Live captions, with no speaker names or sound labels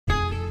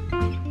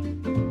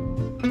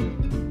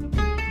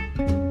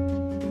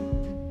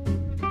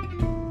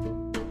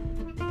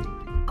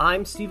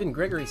I'm Stephen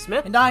Gregory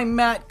Smith. And I'm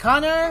Matt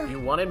Connor.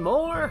 You wanted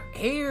more?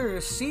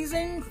 Here's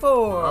season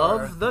 4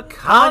 of the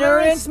Connor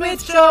and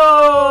Smith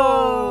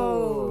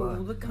Show.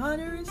 The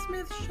Connor and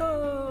Smith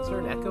Show. Is there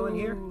an echo in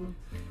here?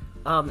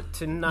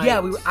 Tonight.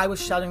 Yeah, I was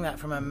shouting that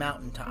from a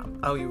mountaintop.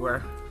 Oh, you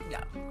were?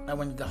 Yeah. I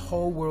wanted the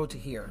whole world to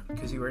hear.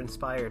 Because you were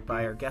inspired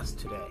by our guest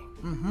today.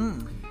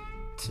 Mm-hmm.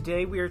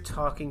 Today we are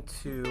talking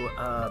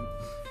to,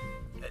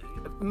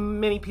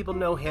 many people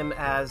know him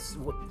as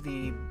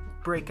the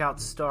breakout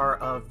star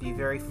of the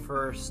very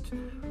first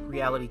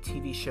reality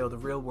TV show, The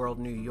Real World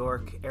New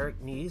York.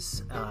 Eric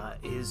Nies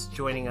is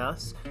joining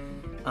us.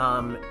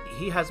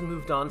 He has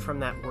moved on from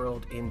that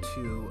world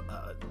into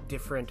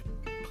different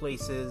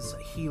places,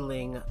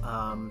 healing,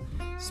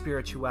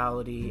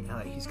 spirituality.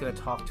 He's going to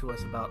talk to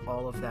us about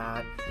all of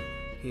that.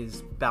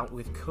 His bout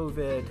with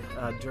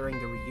COVID during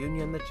the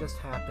reunion that just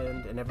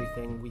happened and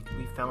everything. We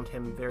found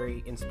him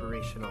very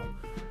inspirational.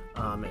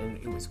 And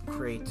it was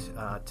great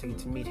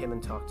to meet him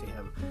and talk to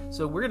him.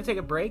 So we're going to take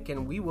a break,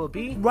 and we will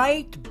be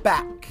right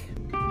back.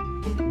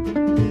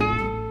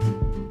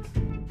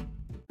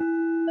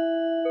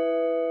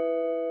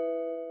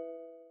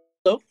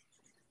 Hello?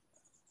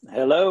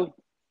 Hello?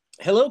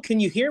 Hello, can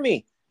you hear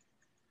me?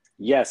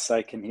 Yes,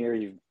 I can hear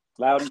you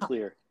loud and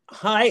clear.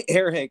 Hi,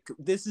 Eric.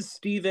 This is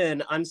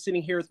Steven. I'm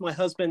sitting here with my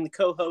husband, the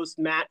co-host,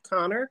 Matt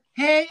Connor.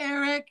 Hey,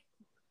 Eric.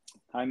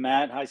 Hi,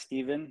 Matt. Hi,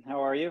 Steven.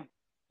 How are you?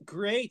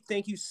 Great.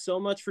 Thank you so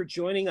much for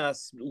joining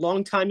us.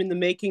 Long time in the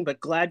making, but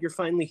glad you're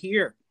finally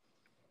here.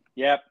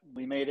 Yep,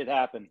 we made it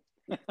happen.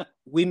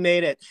 We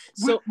made it.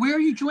 So, where are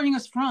you joining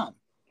us from?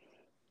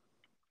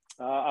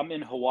 I'm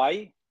in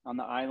Hawaii, on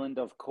the island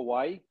of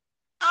Kauai.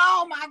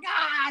 Oh my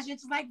gosh,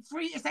 it's like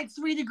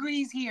 3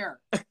 degrees here.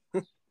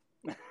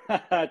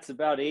 It's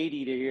about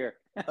 80 to here.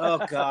 Oh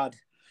God.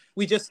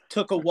 We just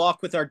took a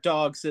walk with our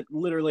dogs that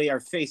literally our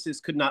faces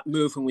could not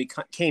move when we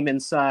came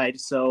inside.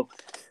 So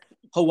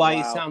Hawaii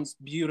Wow. Sounds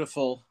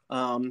beautiful.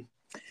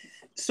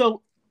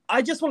 So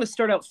I just want to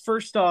start out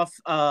first off.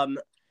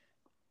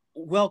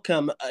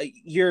 Welcome.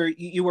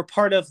 You were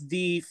part of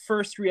the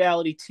first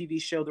reality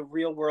TV show, The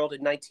Real World,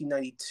 in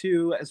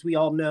 1992, as we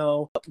all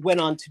know. Went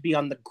on to be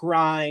on The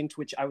Grind,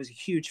 which I was a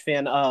huge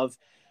fan of.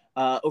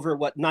 Over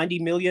 90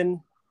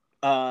 million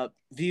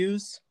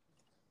views.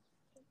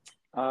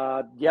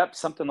 Yep,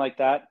 something like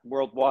that,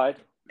 worldwide.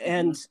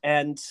 And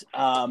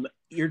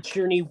your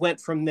journey went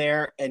from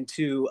there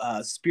into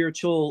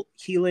spiritual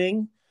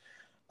healing.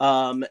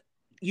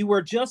 You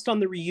were just on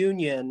the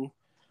reunion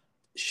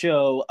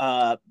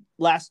show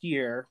last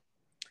year,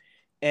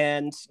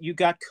 and you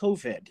got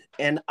COVID.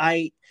 And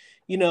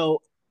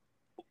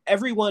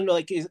everyone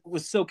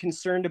was so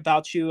concerned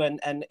about you,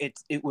 and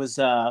it was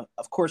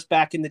of course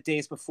back in the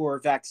days before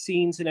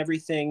vaccines and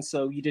everything,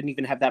 so you didn't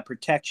even have that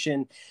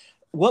protection.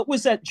 What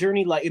was that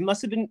journey like? It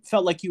must have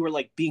felt like you were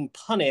like being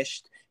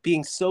punished,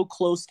 being so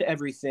close to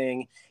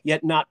everything,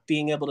 yet not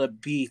being able to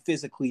be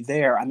physically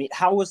there. I mean,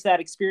 how was that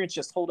experience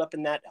just holed up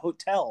in that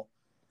hotel?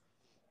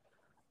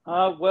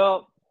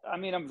 Well, I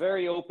mean, I'm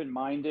very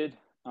open-minded,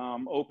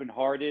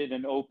 open-hearted,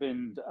 and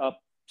opened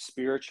up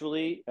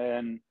spiritually,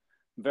 and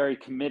very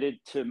committed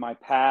to my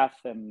path,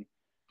 and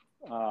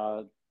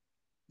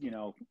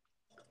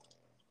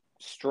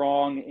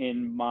strong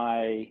in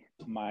my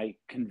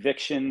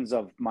convictions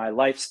of my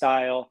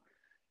lifestyle.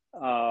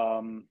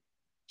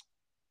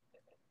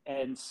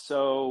 And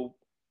so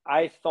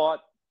I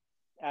thought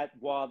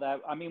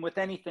with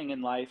anything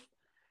in life,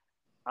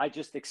 I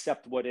just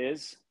accept what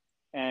is.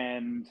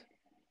 And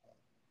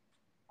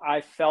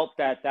I felt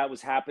that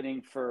was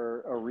happening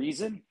for a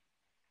reason.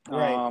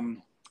 Right.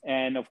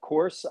 And of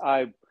course,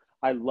 I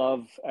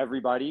love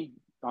everybody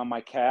on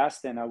my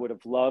cast, and I would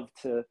have loved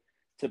to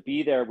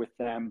be there with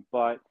them.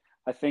 But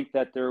I think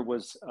that there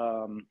was,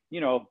 a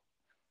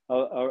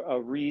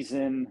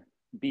reason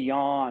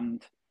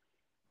beyond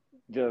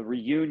the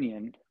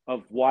reunion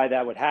of why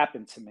that would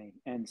happen to me.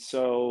 And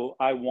so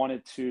I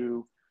wanted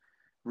to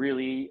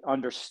really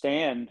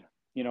understand,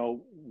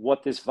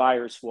 what this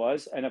virus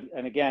was.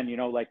 And again,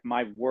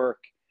 my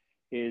work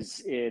is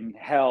in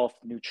health,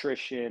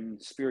 nutrition,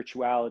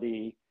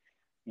 spirituality.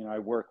 I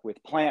work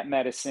with plant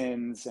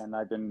medicines, and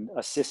I've been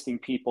assisting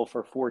people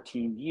for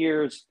 14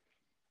 years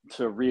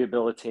to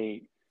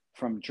rehabilitate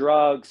from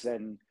drugs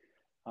and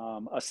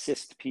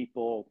assist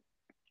people,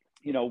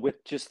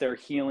 with just their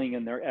healing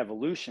and their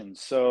evolution.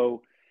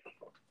 So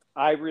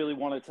I really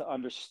wanted to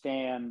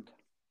understand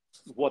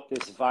what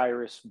this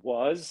virus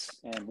was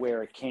and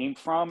where it came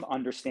from,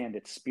 understand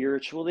it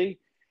spiritually.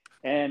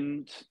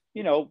 And,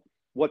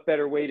 what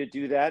better way to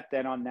do that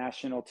than on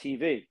national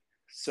TV?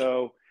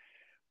 So,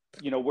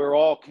 we're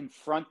all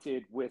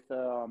confronted with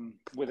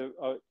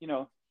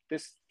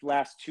this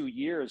last 2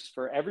 years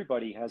for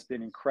everybody has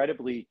been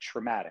incredibly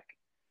traumatic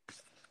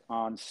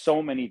on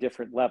so many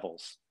different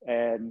levels.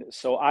 And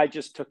so I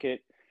just took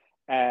it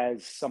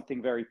as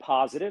something very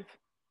positive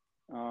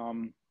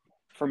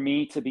for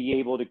me to be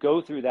able to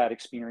go through that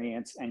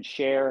experience and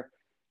share,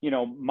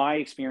 my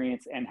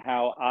experience and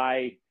how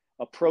I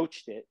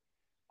approached it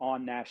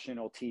on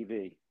national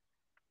TV.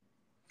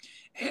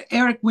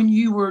 Eric, when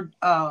you were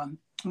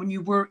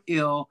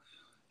ill,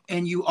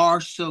 and you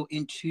are so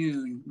in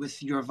tune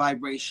with your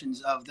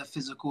vibrations of the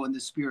physical and the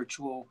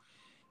spiritual,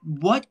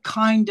 what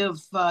kind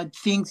of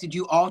things did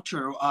you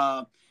alter?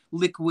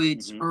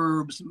 Liquids, Hmm.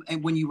 herbs,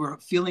 and when you were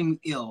feeling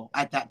ill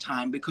at that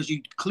time, because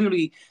you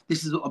clearly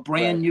this is a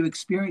brand Right. new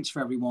experience for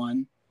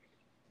everyone.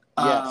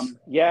 Yes. Um,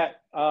 Yeah.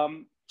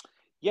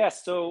 Yeah.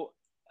 So,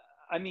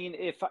 I mean,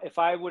 if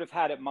I would have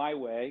had it my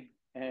way,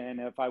 and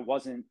if I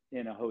wasn't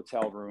in a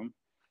hotel room,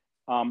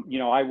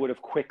 I would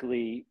have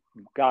quickly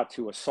got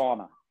to a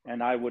sauna,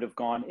 and I would have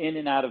gone in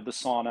and out of the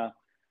sauna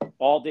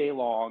all day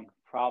long,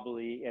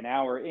 probably an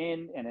hour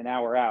in and an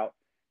hour out.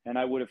 And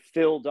I would have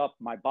filled up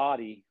my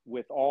body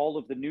with all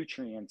of the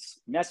nutrients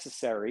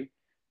necessary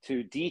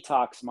to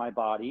detox my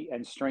body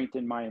and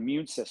strengthen my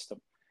immune system.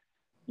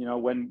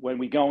 When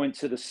we go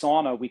into the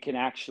sauna, we can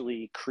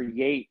actually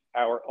create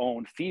our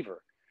own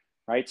fever,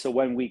 right? So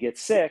when we get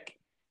sick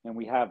and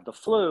we have the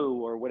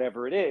flu or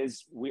whatever it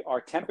is,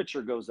 our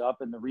temperature goes up,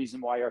 and the reason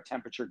why our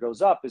temperature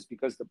goes up is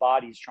because the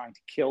body is trying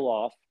to kill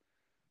off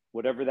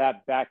whatever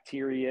that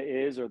bacteria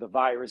is or the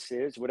virus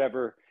is,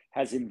 whatever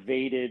has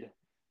invaded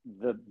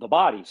the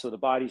body. So the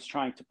body's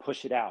trying to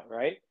push it out,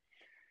 right?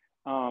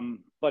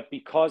 But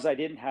because I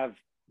didn't have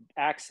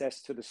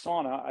access to the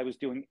sauna, I was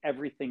doing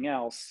everything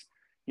else,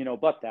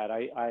 but that.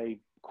 I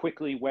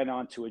quickly went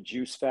on to a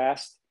juice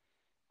fast.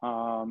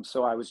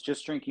 So I was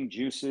just drinking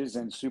juices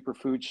and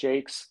superfood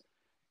shakes.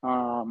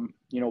 While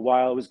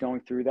I was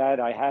going through that,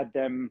 I had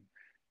them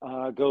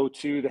go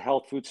to the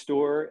health food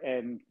store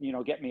and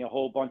get me a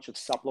whole bunch of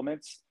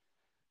supplements.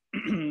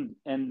 And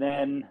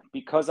then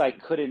because I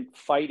couldn't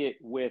fight it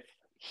with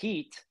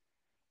heat,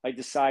 I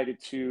decided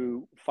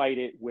to fight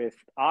it with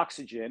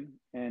oxygen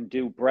and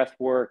do breath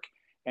work.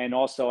 And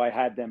also, I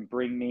had them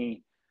bring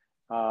me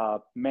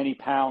many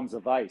pounds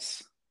of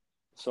ice.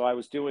 So I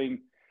was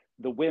doing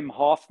the Wim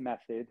Hof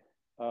method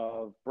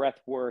of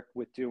breath work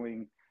with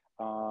doing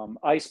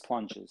ice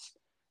plunges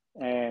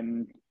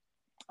and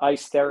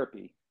ice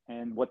therapy.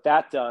 And what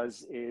that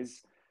does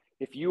is,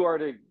 if you are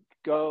to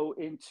go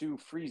into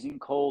freezing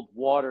cold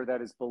water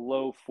that is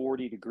below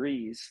 40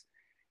 degrees,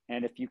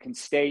 and if you can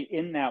stay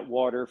in that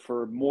water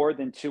for more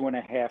than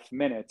 2.5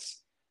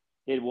 minutes,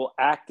 it will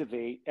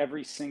activate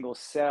every single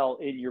cell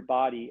in your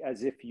body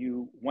as if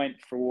you went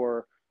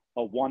for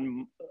a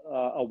 1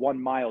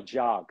 mile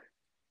jog.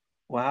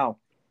 Wow.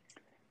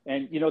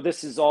 And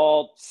this is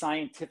all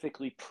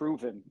scientifically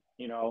proven.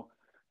 The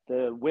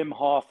Wim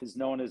Hof is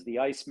known as the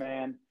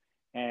Iceman,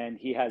 and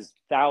he has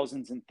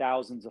thousands and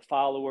thousands of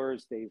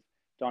followers. They've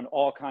done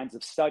all kinds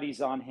of studies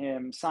on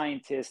him,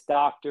 scientists,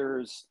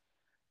 doctors.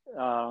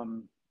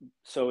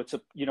 So it's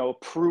a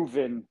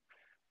proven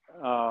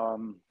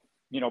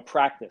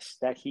practice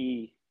that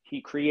he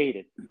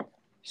created.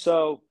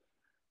 So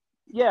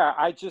yeah,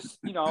 I just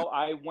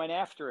I went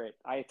after it.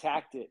 I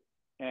attacked it,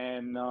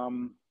 and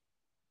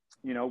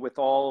with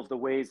all of the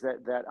ways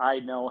that I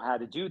know how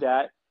to do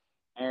that.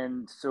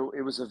 And so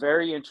it was a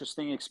very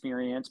interesting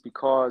experience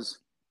because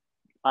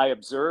I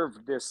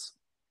observed this,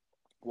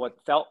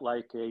 what felt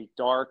like a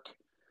dark,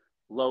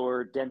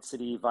 lower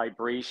density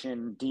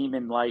vibration,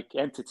 demon like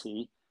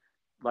entity,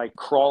 like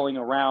crawling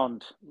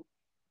around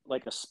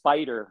like a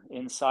spider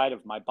inside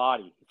of my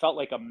body. It felt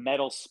like a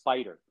metal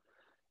spider.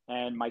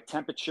 And my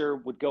temperature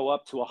would go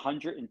up to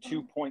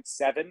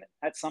 102.7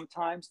 at some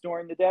times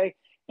during the day.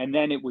 And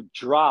then it would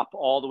drop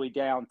all the way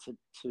down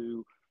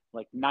to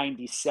like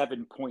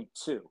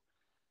 97.2.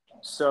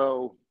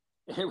 So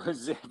it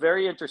was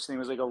very interesting. It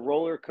was like a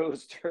roller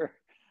coaster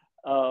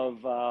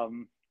of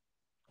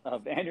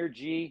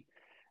energy.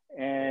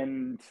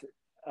 And,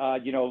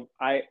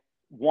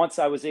 once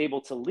I was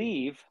able to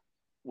leave,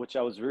 which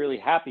I was really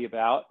happy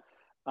about,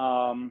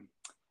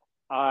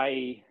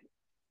 I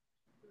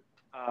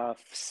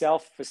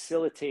self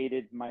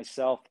facilitated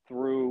myself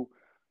through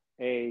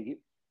a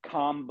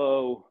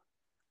combo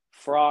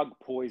frog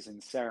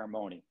poison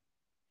ceremony.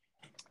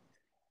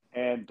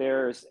 And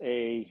there's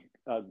a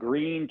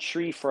green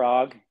tree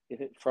frog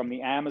from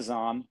the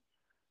Amazon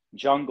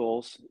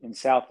jungles in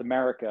South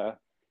America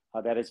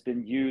that has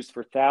been used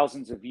for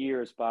thousands of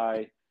years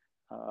by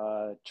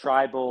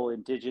tribal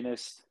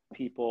indigenous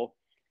people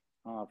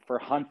for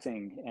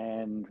hunting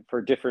and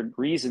for different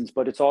reasons,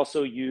 but it's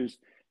also used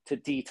to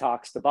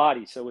detox the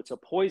body. So it's a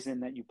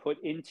poison that you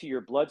put into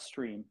your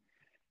bloodstream.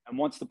 And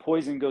once the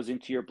poison goes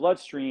into your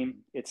bloodstream,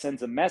 it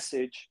sends a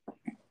message.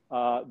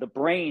 The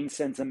brain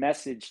sends a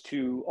message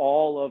to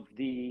all of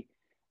the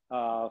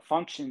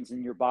functions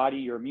in your body,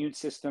 your immune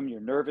system, your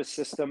nervous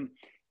system,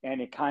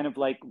 and it kind of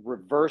like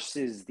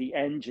reverses the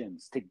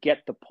engines to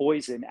get the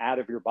poison out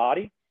of your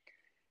body.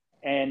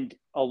 And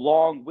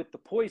along with the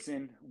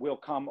poison will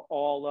come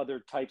all other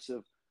types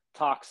of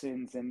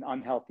toxins and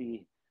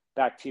unhealthy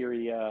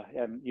bacteria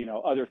and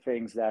other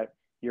things that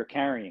you're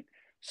carrying.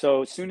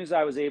 So as soon as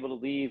I was able to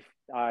leave,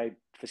 I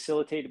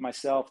facilitated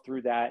myself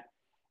through that.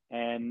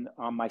 And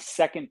on my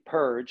second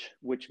purge,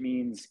 which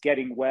means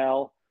getting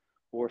well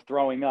or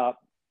throwing up,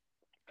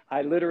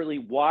 I literally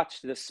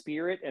watched the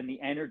spirit and the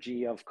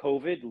energy of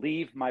COVID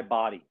leave my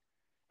body.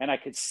 and I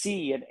could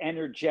see an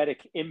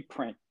energetic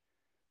imprint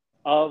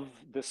of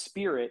the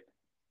spirit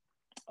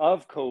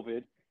of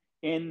COVID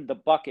in the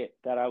bucket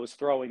that I was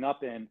throwing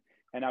up in,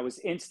 and I was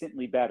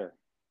instantly better.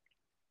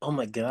 Oh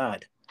my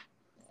God.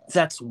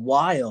 That's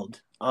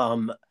wild.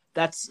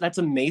 That's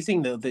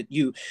amazing though that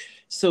you,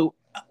 so,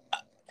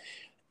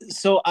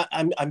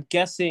 I'm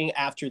guessing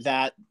after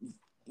that,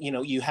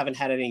 you haven't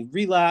had any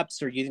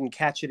relapse or you didn't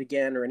catch it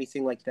again or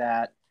anything like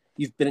that.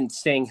 You've been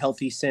staying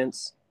healthy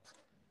since.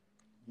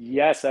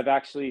 Yes, I've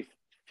actually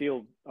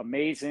feel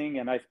amazing,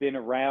 and I've been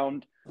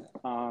around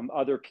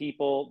other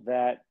people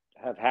that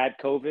have had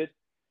COVID.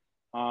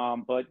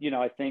 But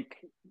I think,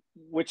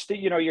 which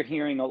you're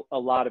hearing a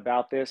lot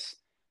about this,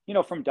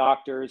 from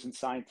doctors and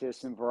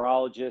scientists and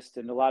virologists,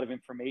 and a lot of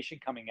information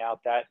coming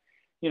out that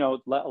a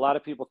lot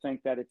of people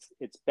think that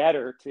it's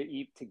better to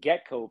eat to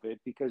get COVID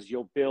because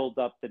you'll build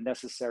up the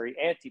necessary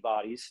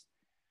antibodies,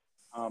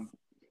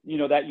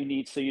 that you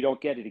need so you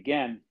don't get it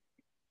again.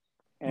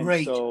 And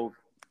Right. so,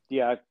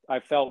 yeah, I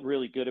felt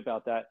really good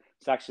about that.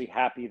 It's actually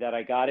happy that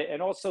I got it,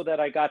 and also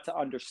that I got to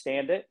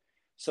understand it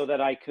so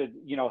that I could,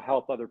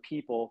 help other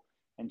people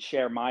and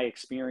share my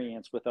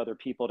experience with other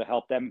people to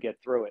help them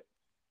get through it.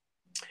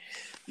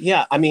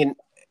 Yeah, I mean,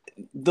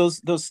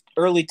 those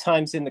early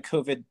times in the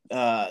COVID,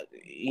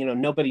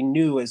 nobody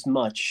knew as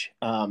much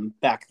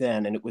back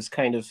then, and it was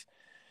kind of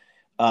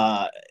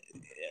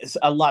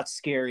a lot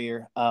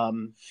scarier.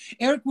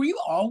 Eric, were you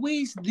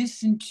always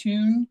this in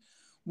tune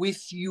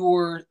with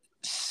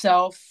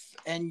yourself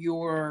and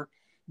your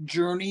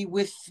journey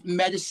with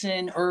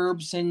medicine,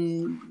 herbs,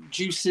 and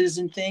juices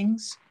and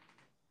things?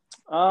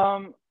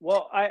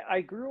 Well,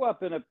 I grew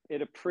up in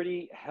a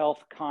pretty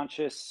health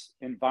conscious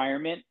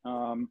environment.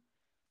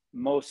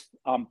 Most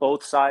on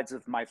both sides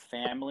of my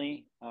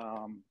family,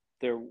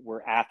 there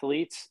were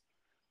athletes,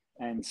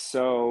 and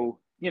so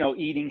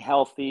eating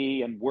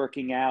healthy and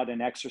working out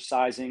and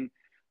exercising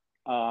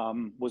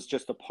was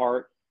just a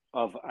part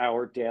of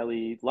our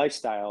daily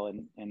lifestyle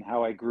and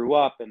how I grew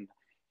up. And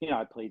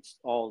I played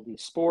all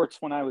these sports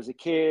when I was a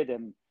kid,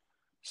 and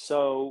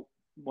so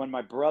when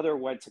my brother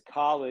went to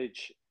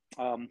college,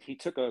 he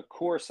took a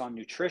course on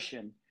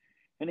nutrition,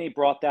 and he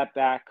brought that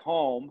back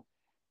home.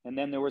 And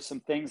then there were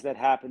some things that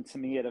happened to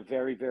me at a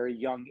very, very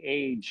young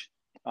age,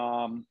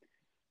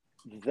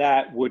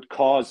 that would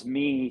cause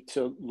me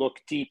to look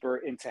deeper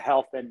into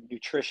health and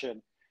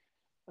nutrition.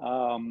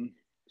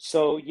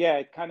 So yeah,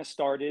 it kind of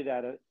started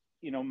at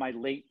my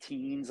late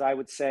teens, I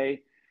would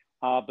say.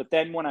 But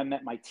then when I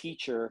met my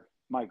teacher,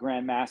 my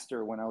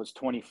grandmaster, when I was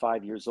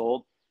 25 years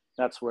old,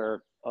 that's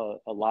where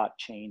a lot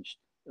changed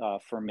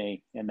for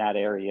me in that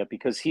area,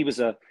 because he was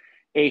a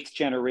eighth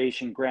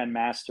generation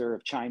grandmaster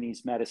of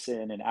Chinese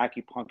medicine and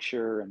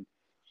acupuncture, and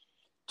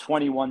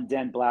 21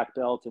 Den black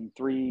belt and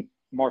 3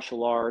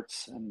 martial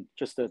arts, and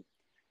just an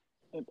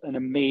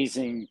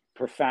amazing,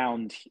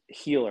 profound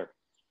healer.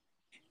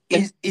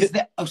 Is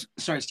that? Oh,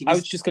 sorry, Steve. I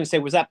was just going to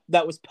say,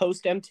 that was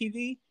post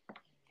MTV?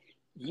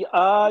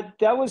 Yeah,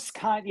 that was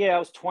I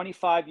was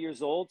 25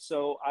 years old,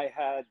 so I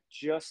had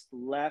just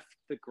left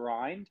the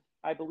grind,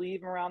 I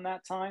believe, around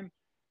that time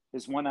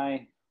is when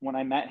I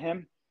met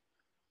him,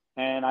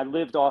 and I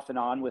lived off and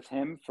on with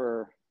him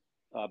for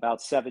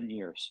about 7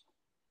 years.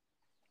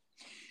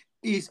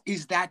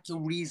 Is that the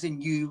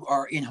reason you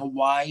are in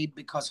Hawaii?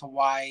 Because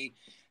Hawaii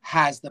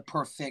has the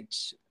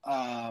perfect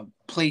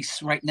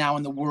place right now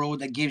in the world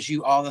that gives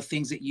you all the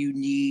things that you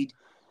need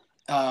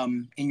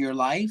in your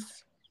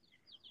life?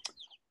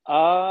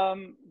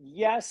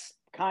 Yes,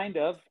 kind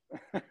of.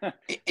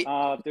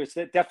 There's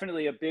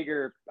definitely a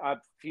bigger, I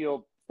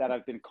feel that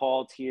I've been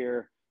called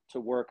here to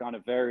work on a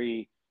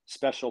very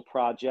special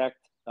project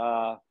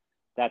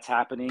that's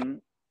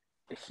happening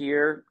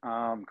here,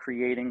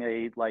 creating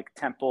a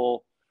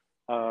temple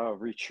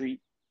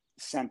retreat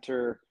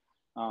center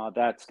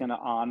that's going to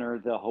honor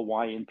the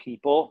Hawaiian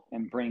people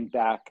and bring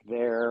back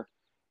their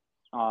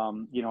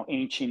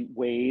ancient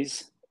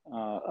ways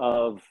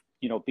of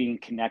being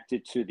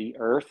connected to the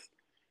earth,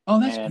 Oh,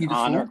 that's and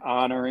beautiful.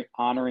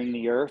 honoring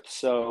the earth.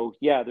 So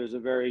yeah, there's a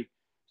very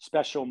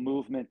special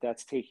movement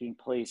that's taking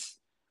place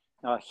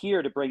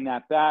here to bring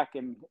that back,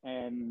 and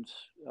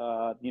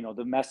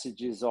the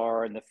messages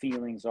are and the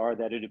feelings are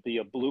that it'd be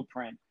a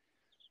blueprint,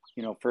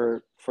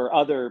 for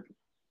other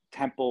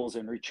temples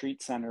and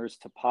retreat centers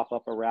to pop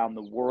up around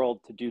the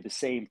world to do the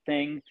same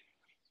thing,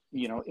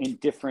 in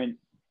different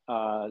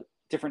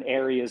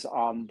areas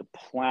on the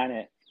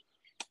planet,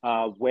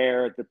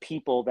 where the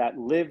people that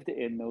lived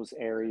in those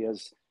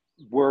areas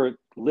were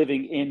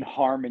living in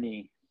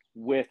harmony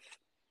with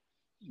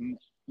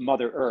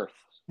Mother Earth.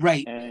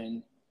 Right.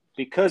 And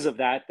because of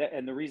that,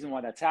 and the reason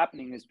why that's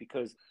happening is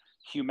because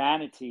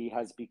humanity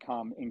has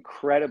become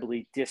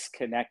incredibly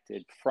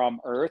disconnected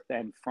from Earth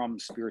and from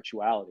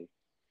spirituality.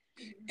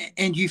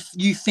 And you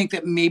think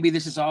that maybe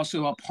this is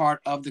also a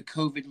part of the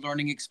COVID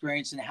learning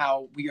experience and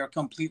how we are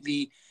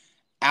completely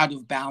out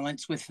of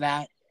balance with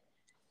that?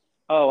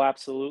 Oh,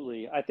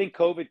 absolutely. I think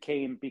COVID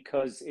came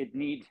because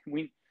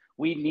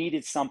we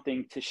needed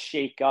something to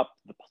shake up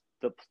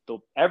the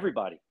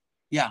everybody.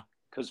 Yeah.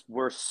 Because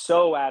we're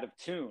so out of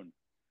tune.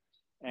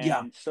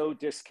 Yeah. and so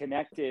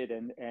disconnected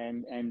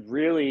and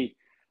really,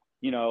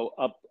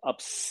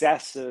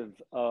 obsessive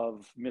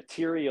of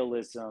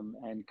materialism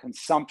and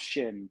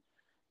consumption,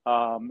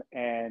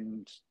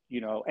 and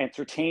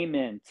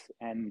entertainment,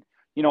 and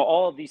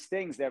all of these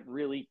things that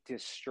really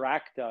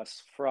distract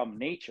us from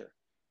nature.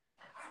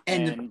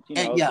 And the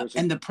And yeah, there's a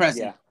and the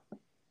present. yeah,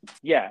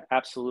 yeah,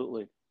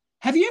 absolutely.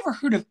 Have you ever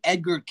heard of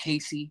Edgar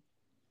Casey?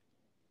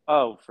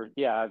 Oh,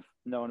 I've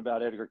known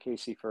about Edgar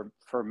Casey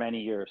for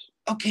many years.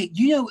 Okay,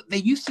 they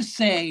used to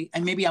say,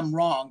 and maybe I'm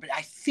wrong, but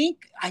I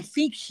think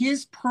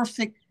his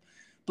perfect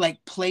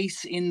like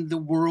place in the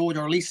world,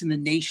 or at least in the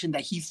nation,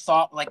 that he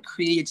thought like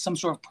created some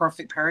sort of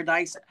perfect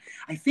paradise,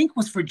 I think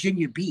was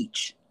Virginia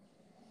Beach.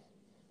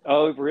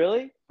 Oh,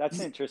 really? That's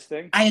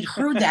interesting. I had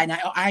heard that, and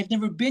I've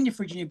never been to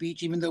Virginia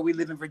Beach, even though we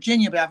live in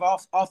Virginia. But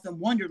I've often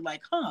wondered,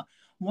 like,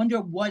 wonder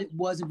what it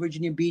was in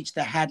Virginia Beach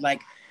that had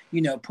like,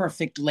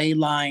 perfect ley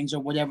lines or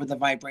whatever the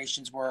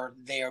vibrations were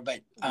there.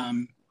 But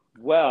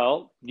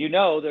Well,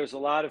 there's a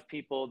lot of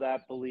people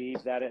that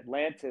believe that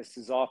Atlantis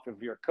is off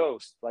of your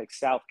coast, like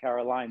South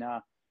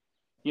Carolina,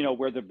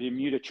 where the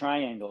Bermuda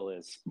Triangle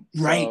is.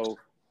 right, So,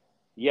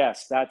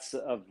 yes, that's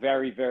a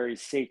very, very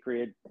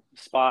sacred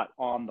spot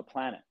on the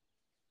planet.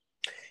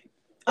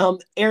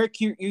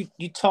 Eric,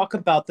 you talk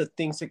about the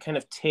things that kind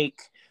of take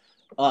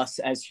us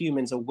as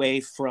humans away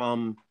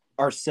from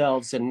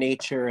ourselves and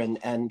nature,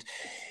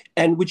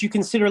 and would you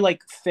consider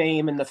like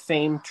fame and the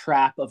fame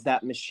trap of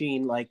that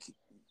machine like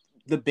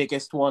the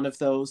biggest one of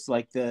those,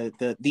 like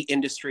the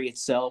industry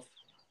itself?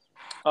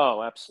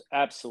 Oh,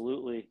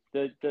 absolutely.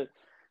 The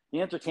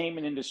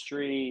entertainment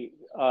industry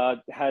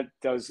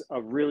does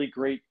a really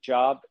great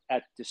job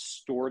at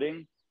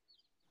distorting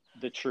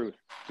the truth,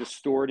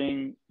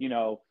 distorting,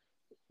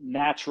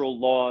 natural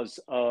laws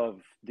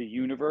of the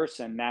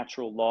universe and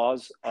natural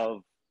laws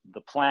of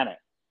the planet.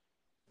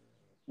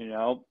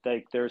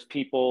 Like there's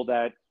people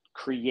that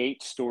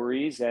create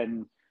stories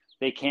and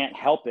they can't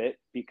help it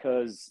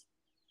because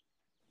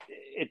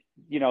it,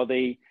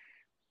 they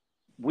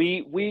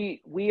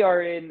we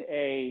are in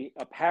a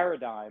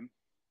paradigm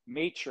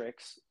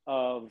matrix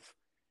of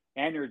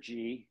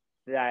energy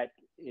that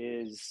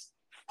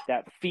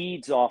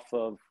feeds off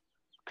of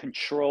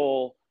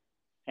control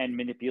and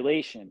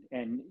manipulation,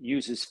 and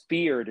uses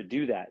fear to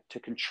do that, to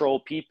control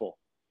people.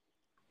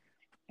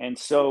 And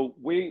so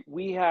we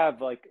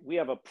have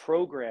a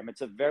program.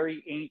 It's a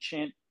very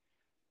ancient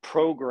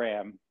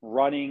program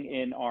running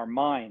in our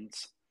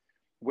minds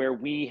where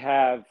we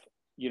have,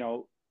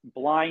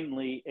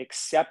 blindly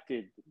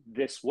accepted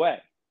this way.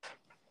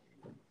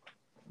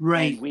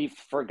 right. And we've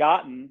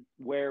forgotten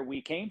where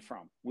we came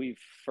from. We've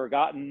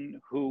forgotten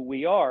who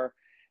we are.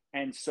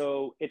 And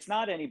so it's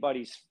not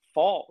anybody's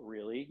fault,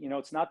 really.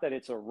 It's not that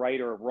it's a right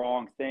or a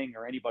wrong thing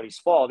or anybody's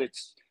fault.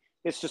 It's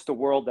just the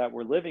world that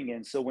we're living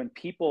in. So when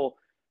people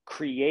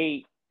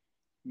create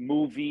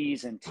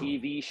movies and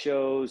TV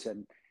shows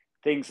and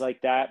things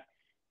like that,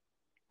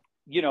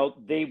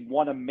 they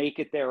want to make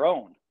it their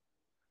own.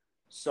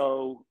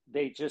 So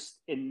they just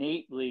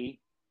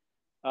innately,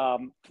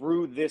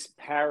 through this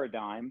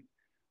paradigm,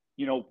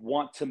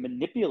 want to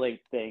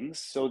manipulate things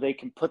so they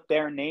can put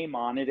their name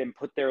on it and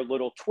put their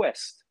little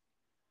twist.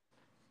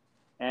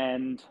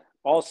 And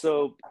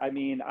also, I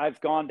mean, I've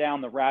gone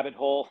down the rabbit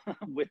hole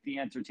with the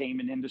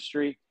entertainment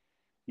industry.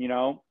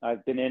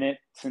 I've been in it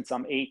since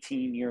I'm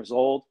 18 years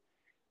old.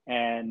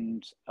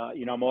 And,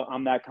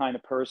 I'm that kind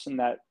of person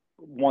that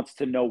wants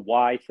to know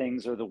why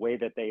things are the way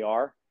that they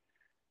are.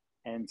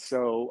 And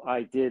so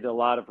I did a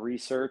lot of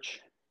research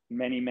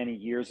many, many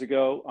years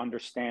ago,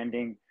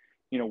 understanding,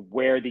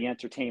 where the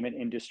entertainment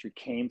industry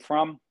came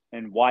from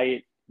and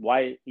why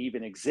it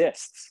even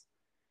exists.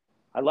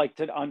 I like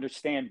to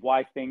understand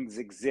why things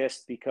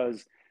exist,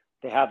 because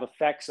they have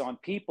effects on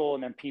people,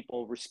 and then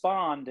people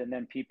respond, and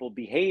then people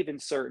behave in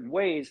certain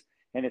ways,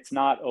 and it's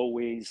not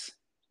always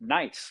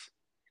nice.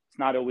 It's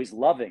not always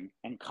loving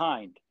and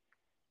kind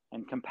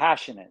and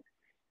compassionate.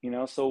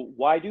 So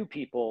why do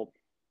people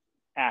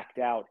act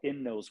out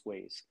in those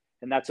ways?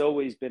 And that's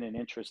always been an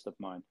interest of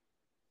mine.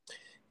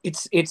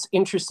 It's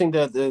interesting,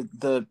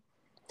 the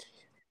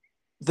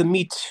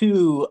Me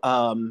Too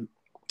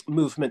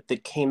movement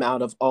that came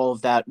out of all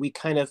of that. We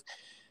kind of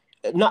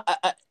not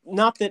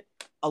that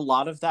a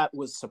lot of that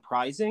was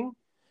surprising,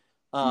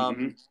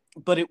 Mm-hmm.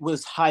 but it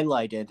was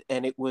highlighted,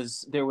 and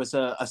there was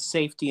a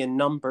safety in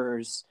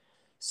numbers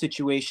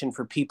situation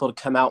for people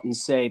to come out and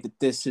say that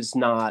this is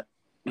not,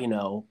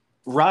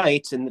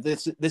 right, and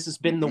this has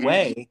been the Mm-hmm.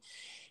 way,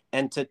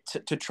 and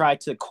to try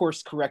to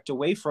course correct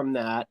away from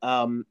that.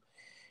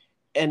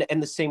 And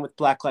the same with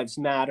Black Lives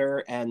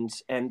Matter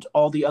and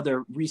all the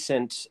other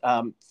recent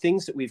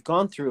things that we've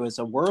gone through as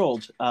a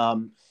world.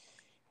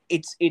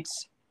 It's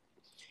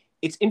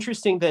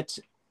interesting that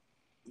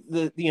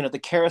the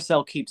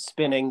carousel keeps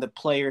spinning, the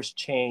players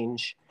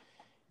change,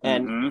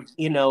 and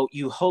Mm-hmm.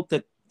 you hope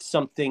that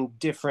something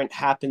different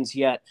happens,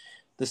 yet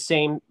the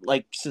same,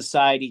 like,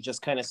 society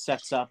just kind of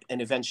sets up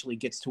and eventually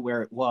gets to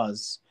where it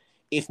was,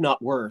 if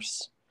not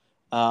worse.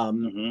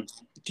 Mm-hmm.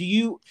 Do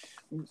you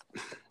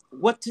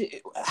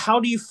how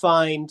do you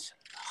find,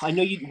 I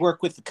know you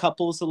work with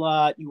couples a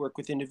lot, you work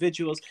with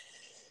individuals.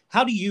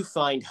 How do you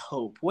find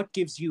hope? What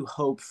gives you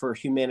hope for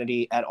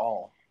humanity at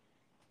all?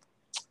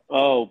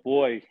 Oh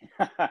boy.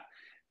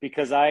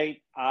 Because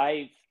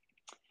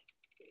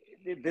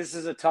this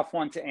is a tough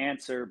one to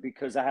answer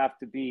because I have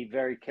to be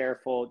very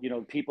careful.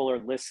 People are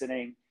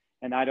listening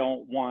and I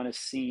don't want to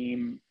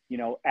seem,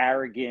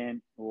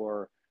 arrogant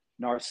or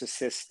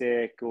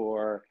narcissistic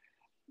or,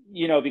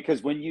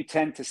 because when you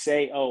tend to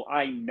say, oh,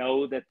 I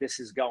know that this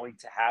is going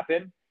to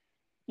happen,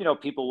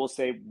 people will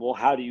say, well,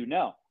 how do you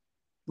know?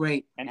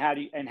 Right. And how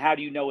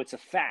do you know it's a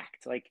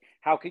fact? Like,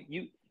 how do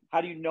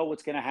you know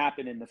what's going to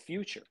happen in the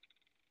future?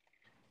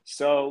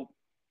 So,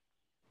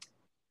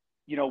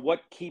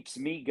 what keeps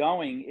me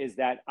going is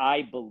that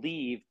I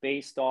believe,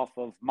 based off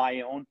of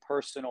my own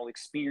personal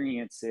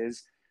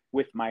experiences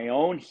with my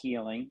own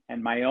healing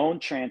and my own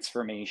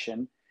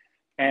transformation,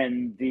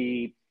 and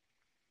the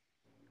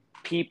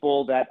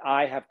people that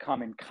I have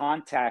come in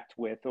contact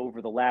with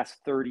over the last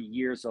 30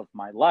 years of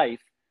my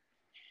life,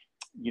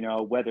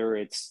 whether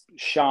it's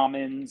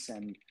shamans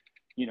and,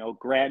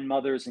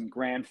 grandmothers and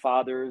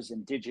grandfathers,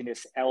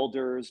 indigenous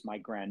elders, my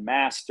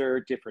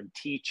grandmaster, different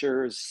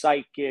teachers,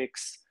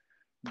 psychics,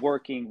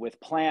 working with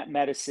plant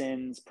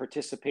medicines,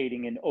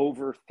 participating in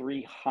over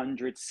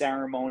 300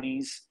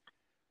 ceremonies,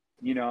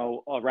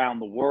 around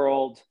the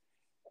world.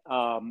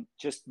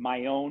 Just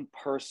my own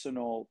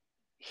personal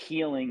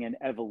healing and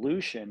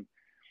evolution.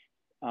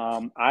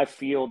 I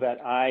feel that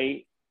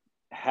I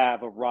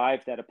have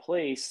arrived at a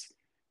place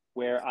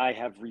where I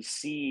have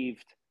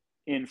received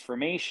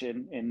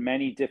information in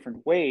many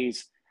different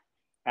ways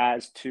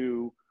as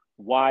to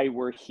why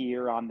we're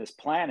here on this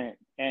planet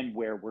and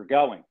where we're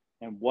going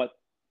and what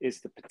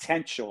is the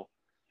potential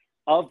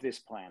of this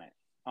planet.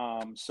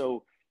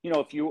 So,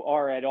 if you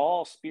are at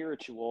all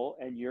spiritual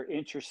and you're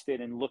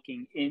interested in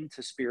looking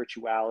into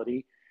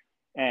spirituality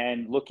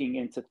and looking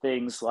into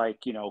things like,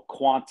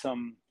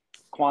 quantum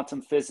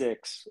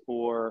physics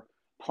or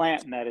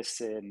plant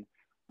medicine,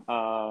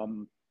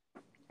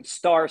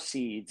 star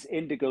seeds,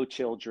 indigo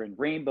children,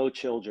 rainbow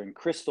children,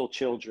 crystal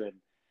children,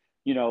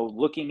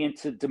 looking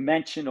into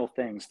dimensional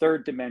things,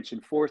 third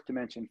dimension, fourth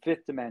dimension,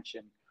 fifth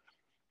dimension,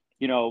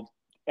 you know,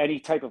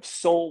 any type of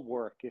soul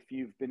work, if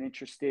you've been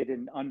interested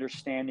in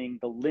understanding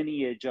the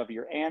lineage of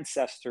your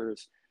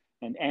ancestors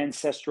and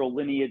ancestral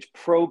lineage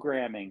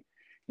programming,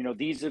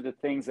 these are the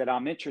things that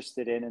I'm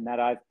interested in and that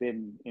I've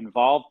been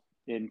involved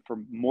in for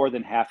more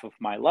than half of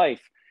my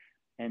life.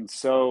 And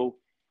so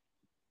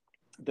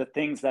the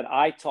things that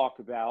I talk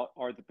about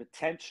are the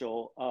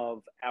potential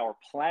of our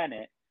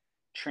planet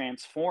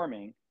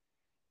transforming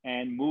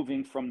and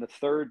moving from the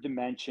third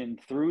dimension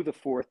through the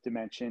fourth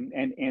dimension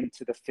and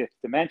into the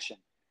fifth dimension,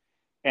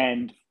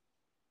 and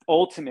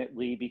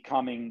ultimately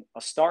becoming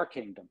a star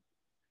kingdom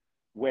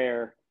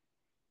where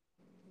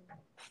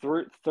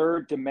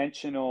third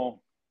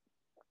dimensional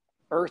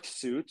earth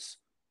suits,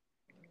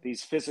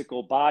 these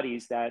physical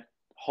bodies that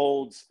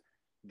holds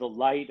the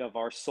light of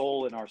our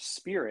soul and our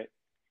spirit,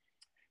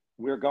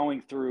 we're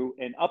going through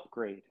an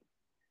upgrade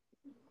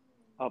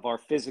of our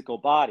physical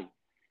body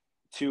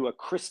to a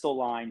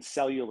crystalline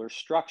cellular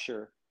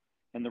structure.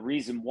 And the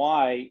reason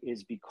why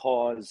is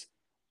because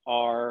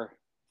our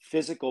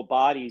physical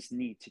bodies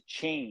need to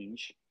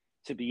change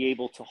to be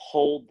able to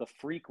hold the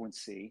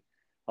frequency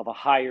of a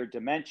higher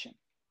dimension.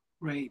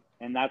 Right.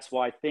 And that's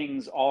why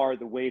things are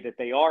the way that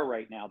they are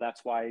right now.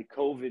 That's why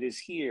COVID is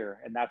here.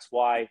 And that's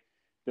why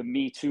the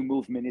Me Too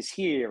movement is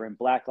here and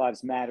Black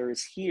Lives Matter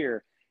is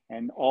here.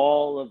 And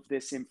all of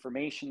this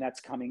information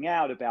that's coming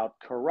out about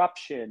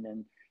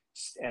corruption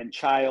and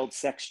child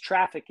sex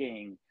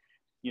trafficking,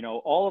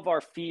 all of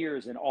our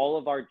fears and all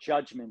of our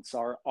judgments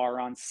are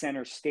on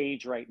center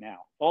stage right now.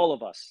 All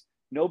of us,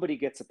 nobody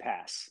gets a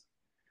pass.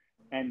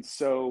 And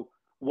so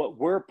what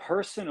we're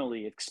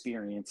personally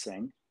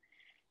experiencing,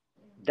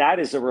 that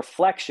is a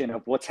reflection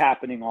of what's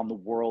happening on the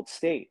world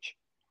stage.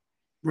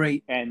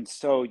 Right. And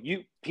so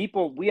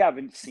we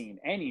haven't seen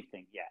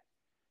anything yet.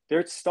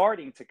 They're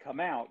starting to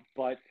come out,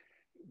 but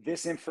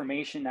this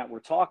information that we're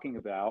talking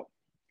about,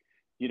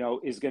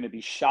 is going to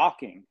be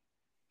shocking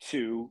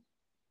to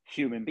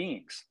human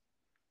beings.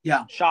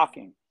 Yeah.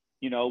 Shocking.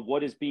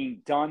 What is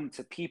being done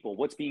to people,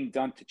 what's being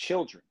done to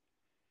children.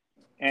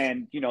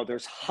 And,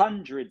 there's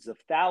hundreds of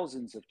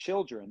thousands of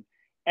children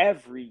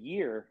every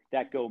year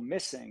that go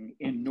missing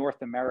in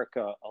North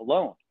America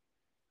alone.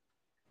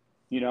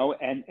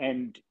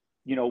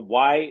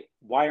 Why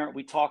aren't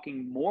we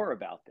talking more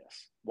about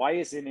this? Why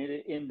isn't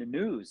it in the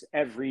news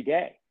every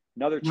day?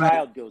 Another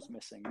child goes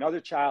missing.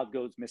 Another child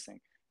goes missing.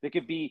 There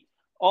could be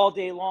all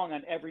day long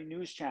on every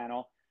news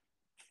channel.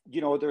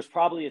 There's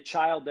probably a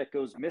child that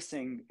goes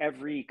missing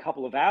every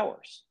couple of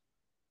hours.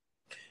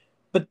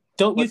 But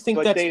don't you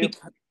think that's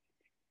because...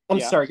 I'm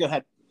sorry, go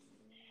ahead.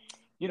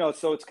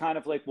 So it's kind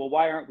of like, well,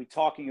 why aren't we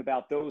talking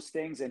about those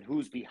things and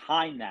who's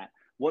behind that?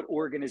 What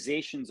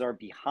organizations are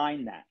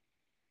behind that?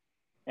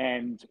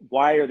 And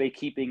why are they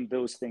keeping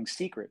those things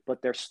secret?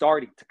 But they're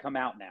starting to come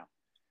out now.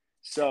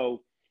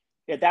 So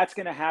Yeah, that's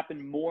going to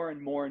happen more and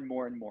more and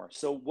more and more.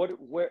 So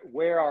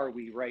where are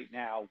we right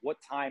now? What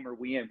time are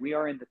we in? We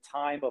are in the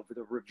time of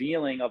the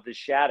revealing of the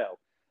shadow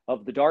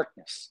of the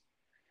darkness.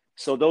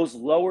 So those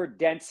lower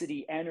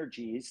density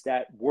energies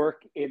that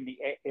work in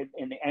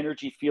the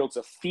energy fields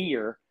of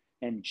fear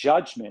and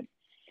judgment,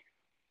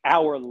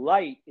 our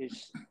light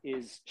is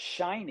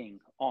shining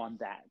on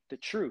that, the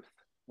truth.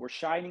 We're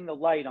shining the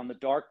light on the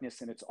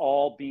darkness, and it's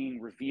all being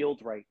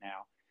revealed right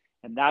now.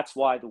 And that's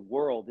why the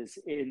world is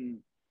in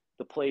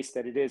the place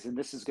that it is. And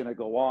this is going to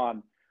go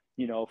on,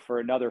 for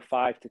another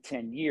 5 to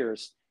 10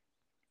 years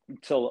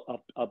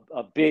until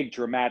a big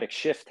dramatic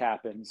shift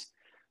happens,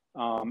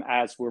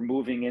 as we're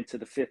moving into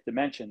the fifth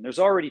dimension. There's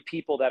already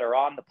people that are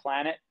on the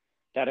planet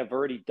that have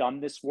already done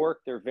this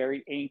work. They're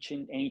very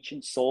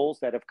ancient souls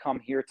that have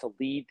come here to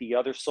lead the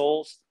other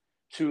souls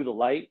to the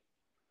light.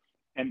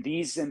 And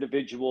these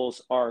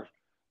individuals are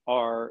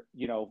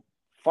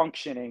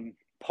functioning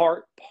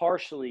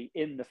partially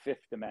in the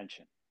fifth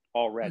dimension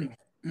already.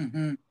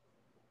 Mm-hmm.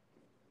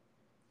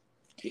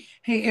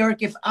 Hey,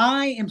 Eric, if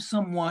I am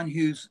someone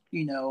who's,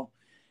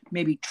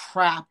 maybe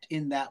trapped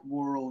in that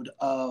world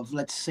of,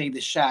 let's say,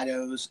 the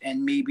shadows,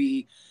 and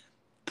maybe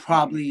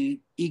probably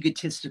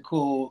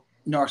egotistical,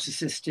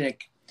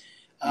 narcissistic,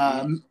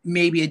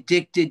 maybe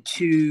addicted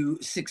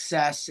to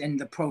success and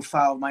the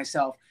profile of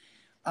myself.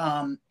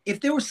 If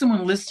there was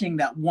someone listening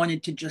that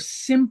wanted to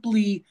just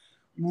simply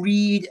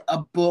read a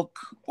book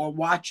or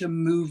watch a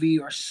movie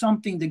or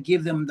something to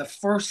give them the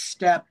first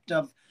step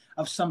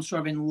of some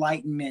sort of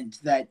enlightenment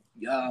that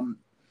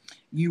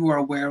you are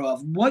aware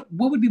of, what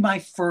would be my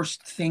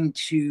first thing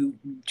to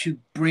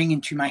bring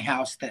into my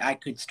house that I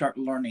could start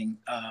learning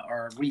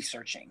or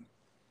researching?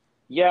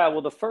 Yeah,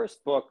 well, the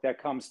first book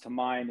that comes to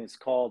mind is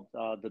called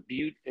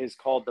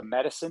The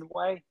Medicine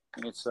Way,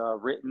 and it's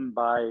written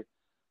by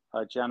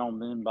a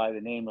gentleman by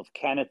the name of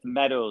Kenneth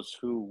Meadows,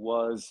 who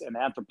was an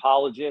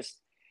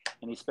anthropologist,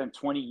 and he spent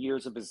 20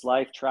 years of his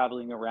life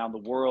traveling around the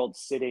world,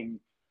 sitting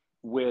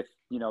with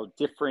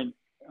different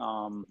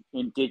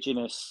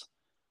indigenous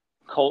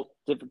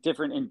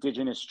different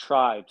indigenous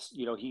tribes.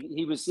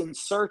 He was in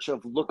search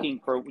of looking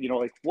for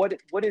like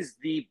what is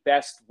the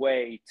best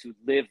way to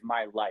live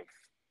my life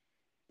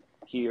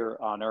here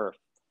on Earth,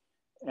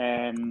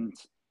 and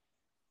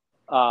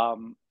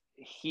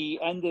he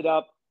ended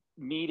up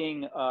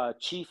meeting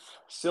Chief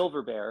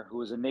Silver Bear, who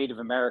was a Native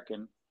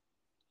American,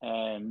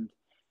 and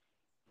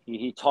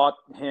he taught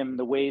him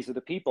the ways of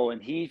the people.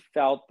 And he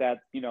felt that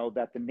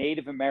that the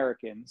Native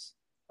Americans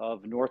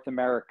of North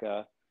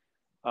America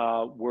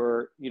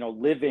were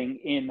living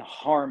in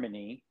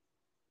harmony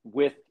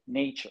with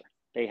nature.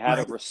 They had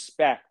a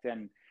respect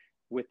and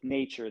with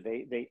nature.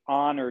 They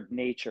honored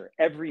nature.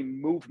 Every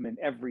movement,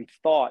 every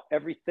thought,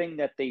 everything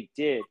that they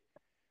did,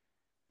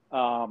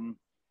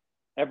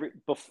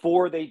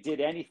 before they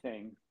did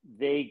anything,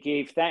 they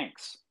gave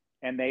thanks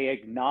and they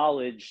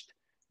acknowledged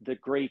the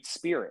Great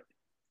Spirit.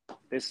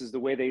 This is the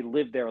way they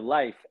lived their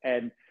life.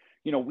 And,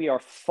 we are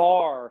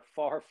far,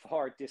 far,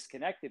 far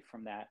disconnected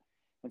from that.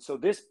 And so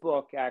this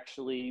book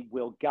actually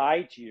will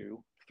guide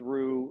you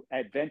through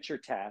adventure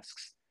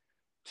tasks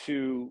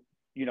to,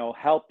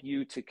 help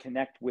you to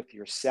connect with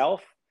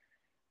yourself,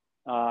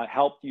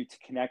 help you to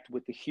connect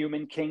with the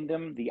human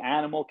kingdom, the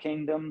animal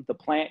kingdom, the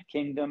plant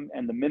kingdom,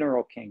 and the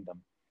mineral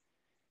kingdom,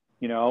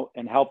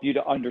 and help you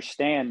to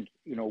understand,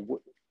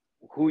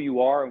 who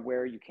you are and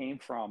where you came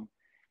from,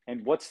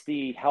 and what's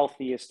the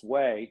healthiest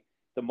way,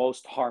 the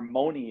most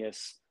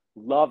harmonious,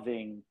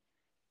 loving,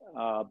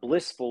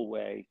 blissful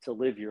way to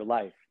live your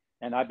life.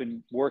 And I've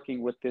been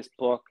working with this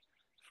book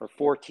for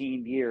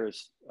 14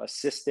 years,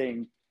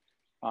 assisting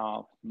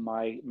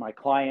my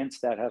clients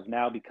that have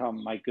now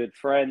become my good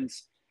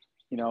friends,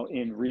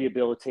 in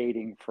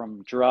rehabilitating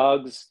from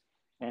drugs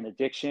and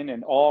addiction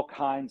and all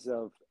kinds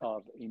of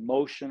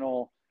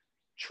emotional,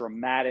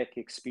 traumatic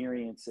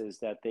experiences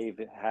that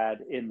they've had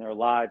in their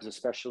lives,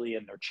 especially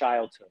in their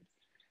childhood.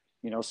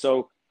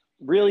 So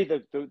really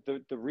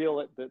the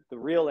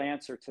real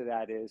answer to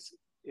that is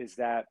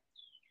that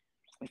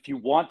if you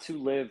want to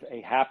live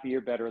a happier,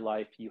 better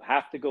life, you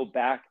have to go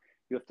back,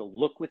 you have to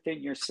look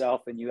within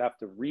yourself, and you have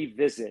to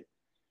revisit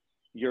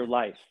your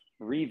life,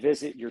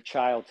 revisit your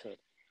childhood,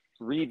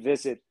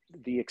 revisit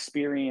the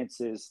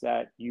experiences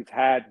that you've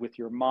had with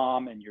your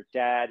mom and your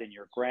dad and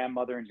your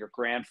grandmother and your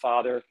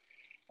grandfather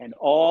and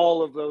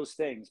all of those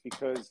things,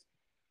 because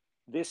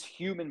this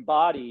human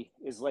body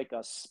is like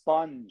a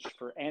sponge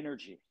for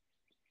energy.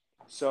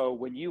 So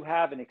when you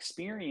have an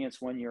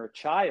experience when you're a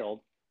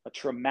child, a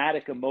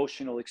traumatic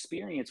emotional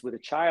experience with a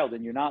child,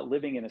 and you're not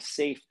living in a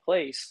safe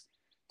place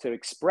to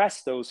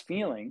express those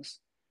feelings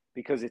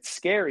because it's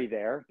scary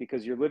there,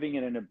 because you're living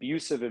in an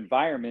abusive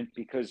environment,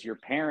 because your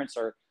parents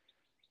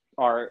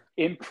are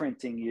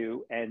imprinting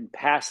you and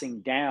passing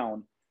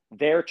down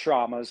their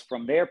traumas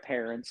from their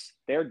parents,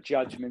 their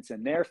judgments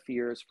and their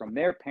fears from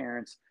their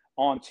parents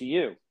onto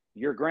you,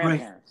 your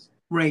grandparents,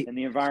 right, and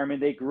the environment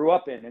they grew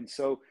up in. And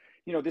so,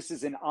 this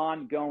is an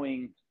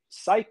ongoing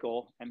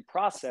cycle and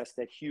process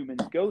that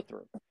humans go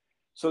through.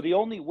 So the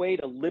only way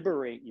to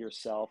liberate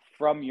yourself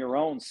from your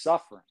own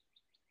suffering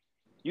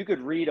You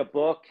could read a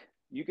book,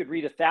 you could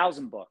read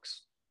 1,000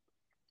 books,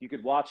 you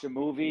could watch a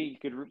movie, you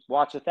could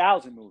watch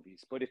 1,000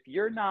 movies. But if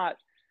you're not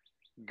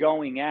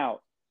going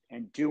out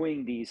and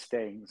doing these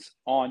things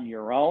on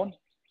your own,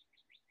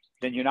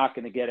 then you're not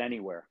going to get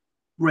anywhere.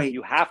 Right.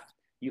 You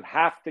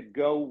have to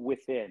go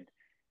within.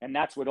 And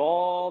that's what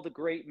all the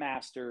great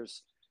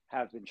masters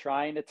have been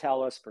trying to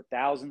tell us for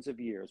thousands of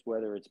years,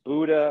 whether it's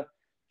Buddha,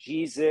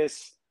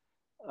 Jesus,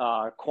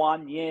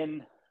 Kuan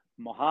Yin,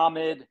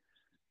 Muhammad,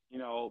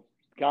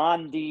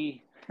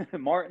 Gandhi,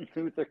 Martin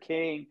Luther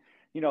King,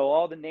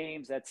 all the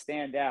names that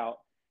stand out,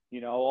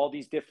 all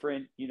these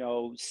different,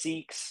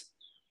 Sikhs,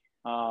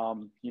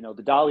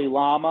 the Dalai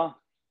Lama,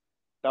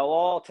 they'll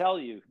all tell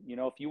you,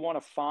 if you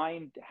want to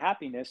find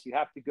happiness, you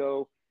have to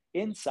go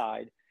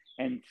inside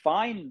and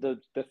find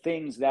the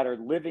things that are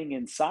living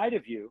inside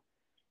of you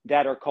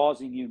that are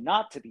causing you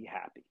not to be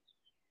happy.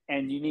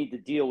 And you need to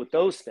deal with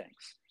those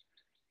things.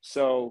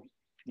 So,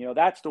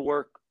 that's the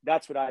work.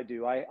 That's what I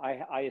do.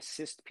 I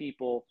assist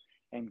people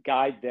and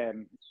guide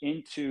them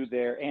into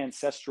their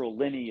ancestral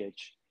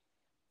lineage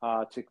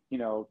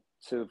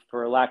to,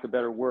 for lack of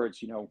better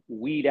words,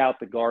 weed out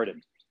the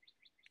garden.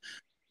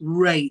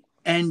 Right.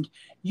 And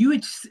you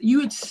had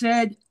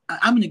said,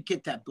 I'm going to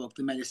get that book,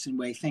 The Medicine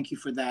Way. Thank you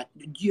for that.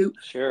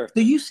 Sure. So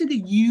you said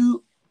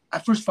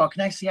that first of all,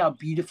 can I say how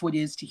beautiful it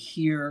is to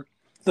hear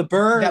the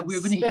birds? That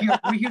we're going to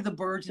hear the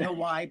birds in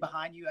Hawaii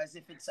behind you, as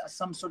if it's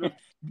some sort of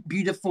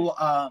beautiful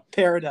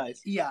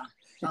paradise. Yeah.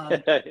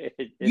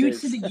 You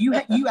said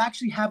that you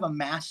actually have a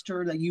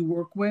master that you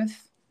work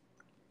with.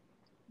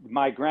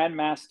 My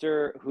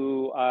grandmaster,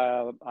 who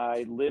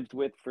I lived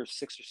with for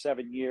 6 or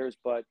 7 years,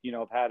 but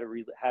I've had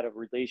a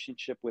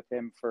relationship with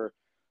him for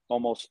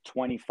almost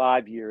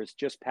 25 years,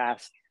 just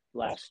past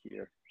last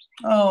year.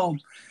 Oh,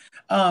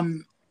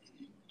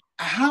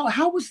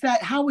 how was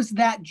that? How was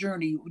that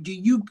journey? Do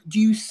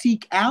you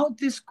seek out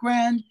this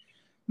grand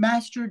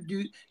master?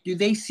 Do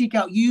they seek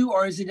out you,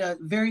 or is it a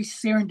very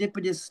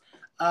serendipitous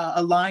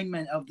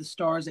alignment of the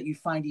stars that you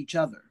find each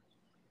other?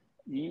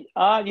 Yeah,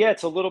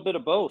 it's a little bit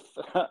of both.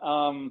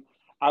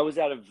 I was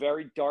at a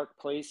very dark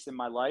place in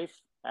my life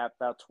at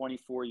about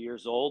 24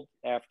 years old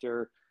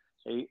after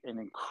an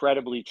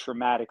incredibly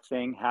traumatic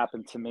thing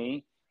happened to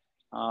me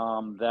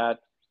that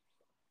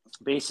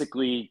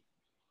basically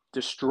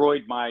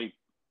destroyed my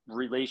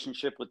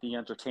relationship with the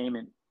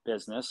entertainment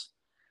business.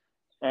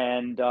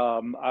 And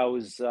I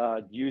was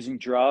using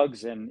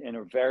drugs and in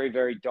a very,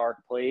 very dark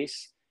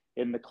place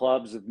in the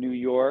clubs of New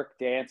York,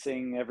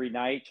 dancing every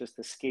night, just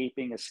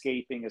escaping.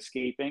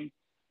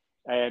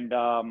 And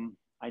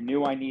I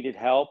knew I needed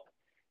help.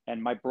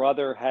 And my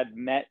brother had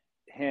met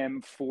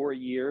him 4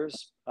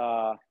 years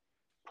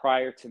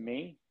prior to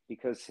me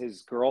because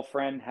his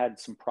girlfriend had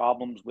some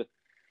problems with,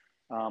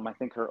 I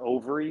think, her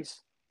ovaries.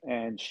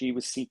 And she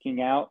was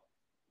seeking out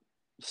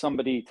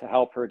somebody to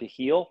help her to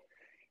heal.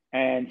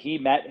 And he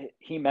met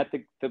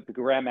the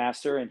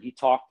grandmaster, and he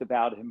talked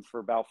about him for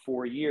about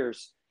 4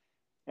 years.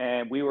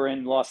 And we were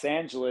in Los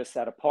Angeles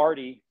at a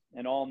party,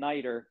 an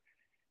all-nighter,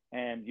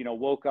 and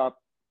woke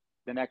up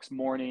the next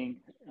morning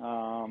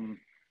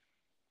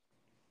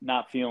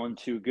not feeling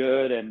too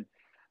good, and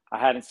I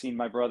hadn't seen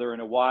my brother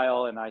in a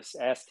while. And I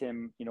asked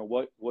him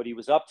what he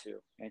was up to,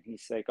 and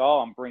he's like, oh,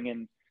 I'm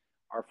bringing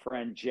our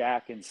friend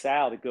Jack and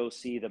Sal to go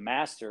see the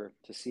master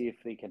to see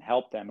if they can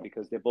help them,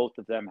 because both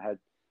of them had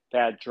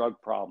bad drug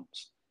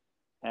problems.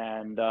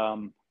 And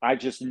I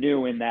just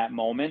knew in that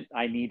moment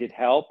I needed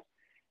help,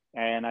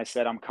 and I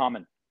said, I'm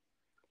coming.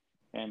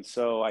 And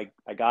so I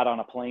got on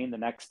a plane the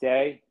next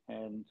day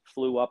and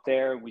flew up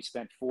there. We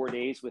spent 4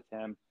 days with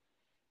him.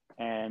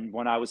 And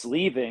when I was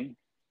leaving,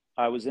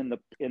 I was in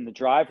the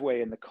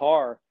driveway in the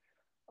car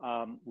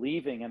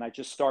leaving, and I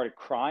just started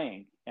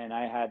crying. And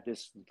I had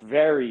this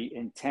very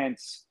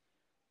intense,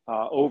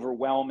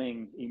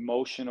 overwhelming,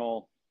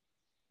 emotional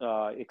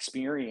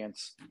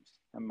experience.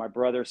 And my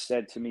brother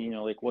said to me,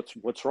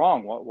 what's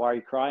wrong? Why are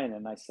you crying?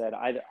 And I said,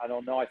 I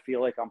don't know. I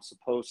feel like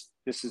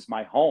this is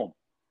my home.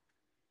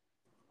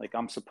 Like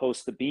I'm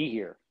supposed to be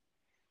here.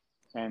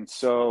 And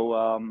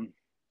so,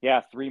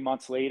 3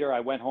 months later, I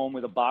went home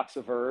with a box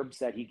of herbs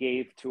that he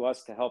gave to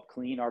us to help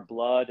clean our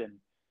blood and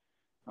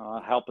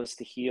help us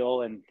to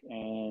heal. And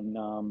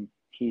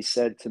he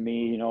said to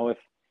me,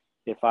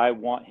 if I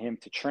want him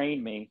to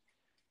train me,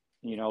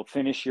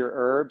 finish your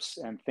herbs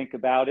and think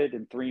about it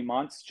in 3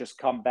 months, just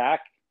come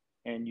back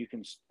and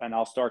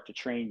I'll start to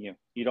train you.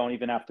 You don't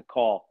even have to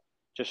call,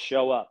 just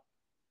show up.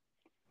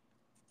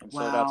 And so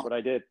that's what I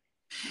did.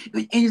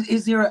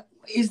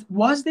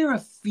 Was there a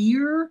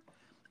fear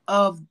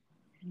of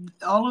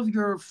all of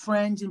your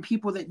friends and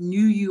people that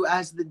knew you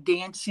as the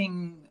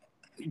dancing,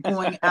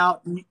 going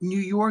out New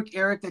York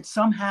Eric, that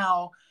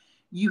somehow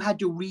you had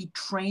to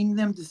retrain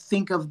them to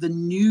think of the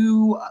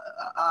new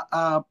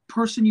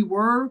person you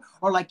were?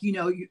 Or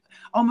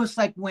almost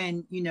like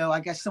when, I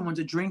guess someone's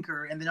a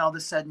drinker and then all of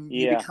a sudden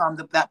you become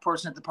that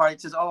person at the party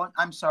that says, oh,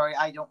 I'm sorry,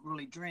 I don't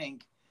really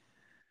drink.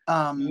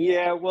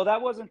 Well,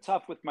 that wasn't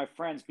tough with my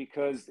friends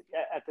because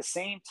at the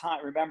same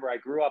time, remember, I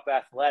grew up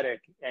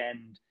athletic,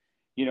 and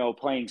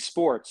playing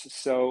sports.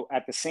 So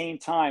at the same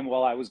time,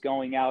 while I was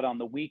going out on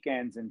the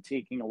weekends and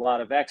taking a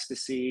lot of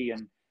ecstasy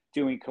and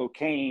doing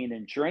cocaine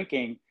and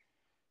drinking,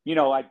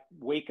 I'd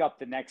wake up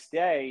the next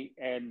day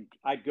and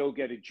I'd go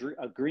get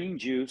a green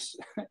juice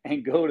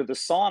and go to the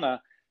sauna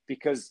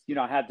because,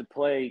 I had to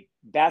play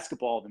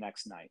basketball the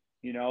next night,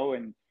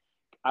 and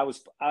I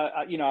was,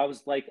 I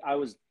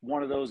was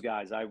one of those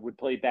guys. I would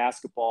play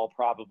basketball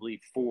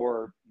probably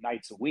 4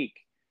 nights a week,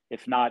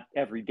 if not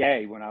every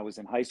day when I was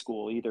in high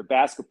school, either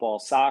basketball,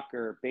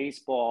 soccer,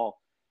 baseball,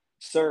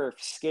 surf,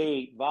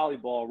 skate,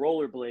 volleyball,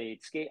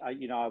 rollerblade, skate.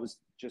 I was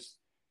just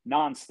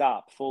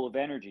nonstop, full of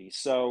energy.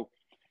 So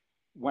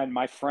when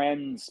my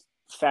friends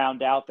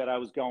found out that I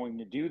was going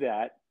to do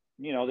that,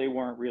 they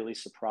weren't really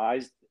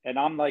surprised. And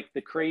I'm like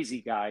the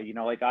crazy guy,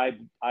 like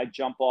I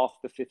jump off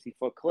the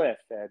 50-foot cliff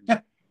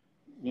and,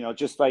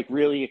 just like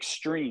really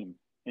extreme,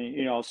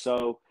 and,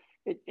 so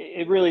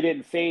it really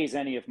didn't faze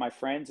any of my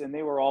friends, and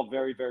they were all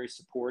very, very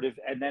supportive.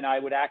 And then I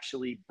would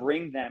actually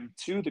bring them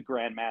to the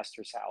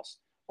Grandmaster's house.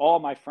 All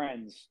my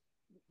friends,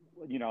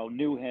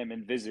 knew him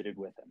and visited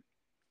with him.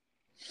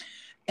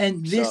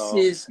 And this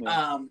is,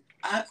 yeah.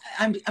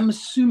 I'm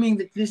assuming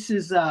that this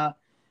is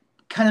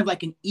kind of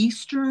like an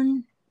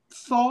Eastern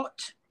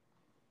thought.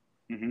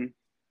 Mm-hmm.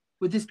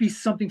 Would this be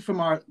something from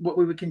what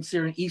we would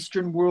consider an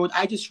Eastern world?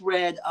 I just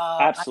read.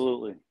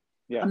 Absolutely.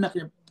 Yeah. I'm not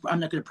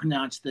gonna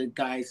pronounce the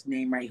guy's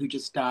name right who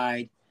just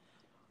died.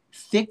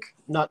 Thick.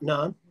 Not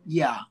none.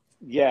 Yeah.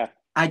 Yeah.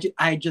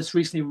 I just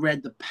recently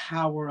read The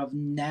Power of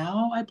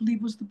Now, I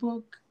believe was the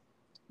book.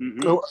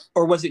 Mm-hmm.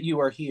 Or was it You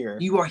Are Here?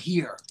 You Are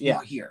Here. Yeah. You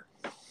Are Here.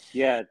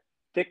 Yeah.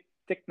 Thick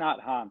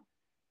Nhat Hanh.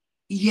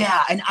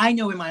 Yeah. And I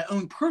know in my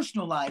own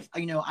personal life,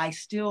 I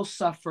still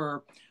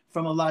suffer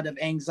from a lot of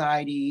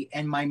anxiety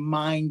and my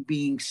mind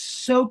being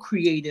so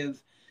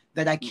creative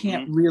that I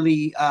can't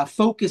really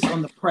focus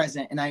on the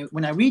present. And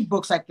when I read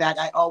books like that,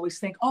 I always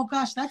think, oh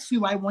gosh, that's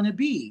who I want to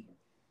be.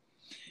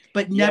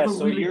 But never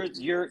so really.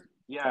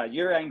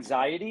 Your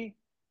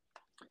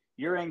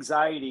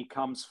anxiety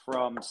comes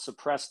from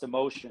suppressed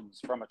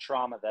emotions from a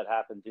trauma that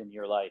happened in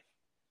your life.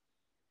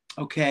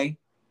 Okay.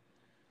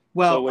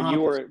 Well, so when you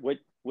were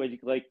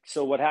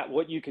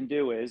what you can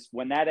do is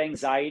when that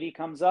anxiety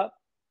comes up,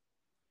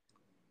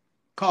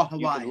 call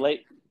Hawaii.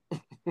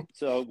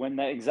 So when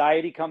the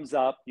anxiety comes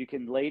up, you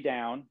can lay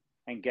down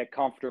and get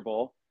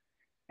comfortable,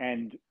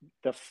 and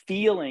the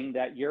feeling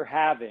that you're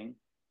having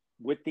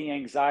with the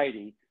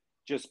anxiety,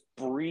 just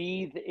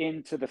breathe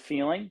into the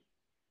feeling,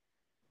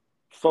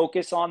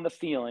 focus on the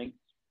feeling,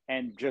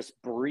 and just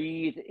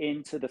breathe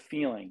into the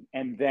feeling,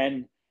 and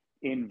then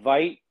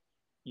invite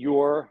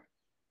your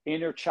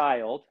inner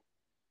child,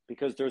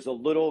 because there's a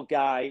little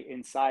guy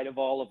inside of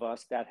all of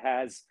us that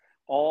has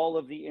all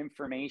of the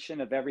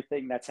information of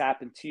everything that's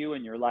happened to you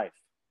in your life.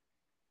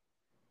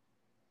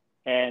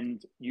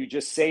 And you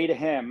just say to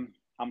him,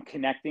 I'm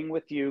connecting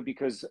with you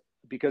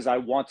because I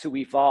want to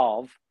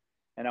evolve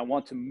and I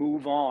want to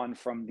move on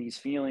from these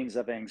feelings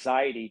of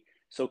anxiety.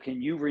 So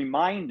can you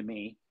remind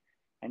me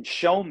and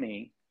show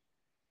me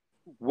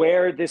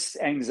where this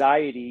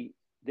anxiety,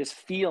 this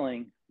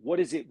feeling, what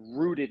is it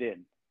rooted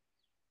in?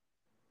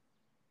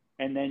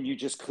 And then you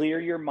just clear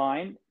your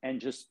mind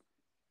and just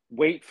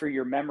wait for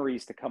your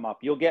memories to come up.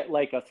 You'll get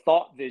like a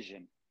thought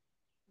vision,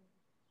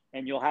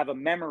 and you'll have a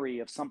memory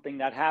of something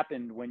that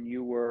happened when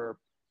you were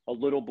a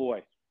little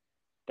boy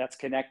that's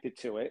connected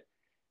to it.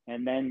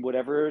 And then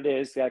whatever it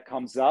is that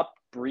comes up,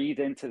 breathe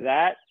into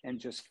that and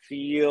just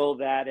feel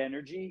that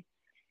energy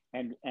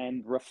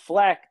and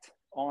reflect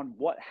on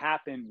what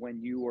happened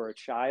when you were a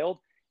child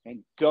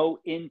and go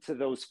into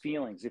those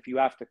feelings. If you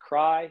have to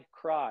cry,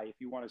 cry. If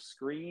you want to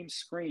scream,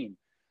 scream.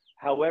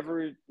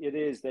 However it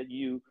is that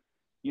you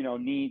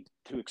need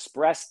to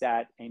express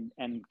that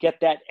and get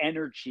that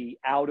energy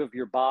out of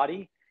your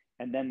body,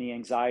 and then the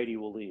anxiety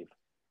will leave.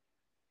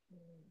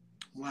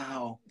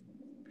 Wow.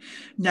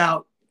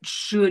 Now,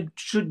 should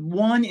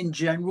one in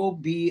general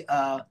be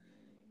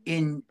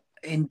in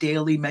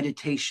daily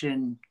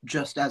meditation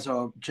just as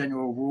a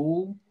general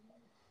rule?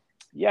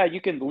 Yeah,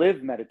 you can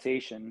live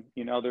meditation.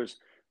 There's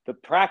the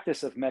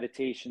practice of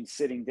meditation,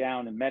 sitting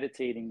down and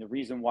meditating. The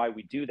reason why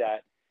we do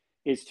that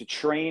is to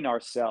train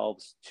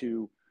ourselves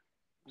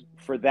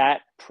for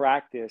that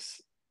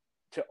practice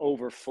to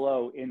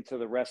overflow into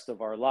the rest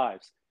of our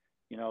lives.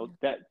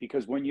 That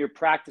because when you're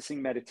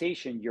practicing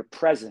meditation, you're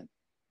present,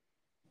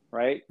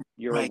 right?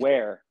 You're right.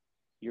 Aware,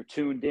 you're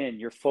tuned in,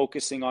 you're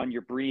focusing on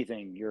your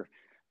breathing,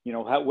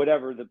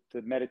 whatever the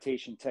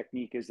meditation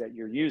technique is that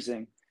you're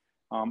using.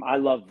 I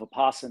love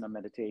Vipassana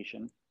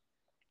meditation.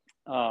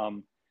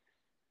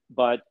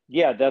 But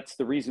yeah, that's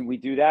the reason we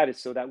do that, is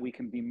so that we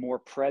can be more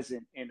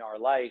present in our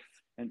life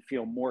and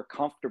feel more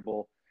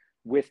comfortable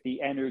with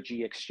the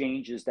energy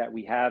exchanges that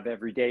we have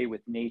every day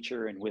with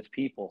nature and with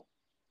people.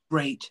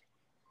 Great.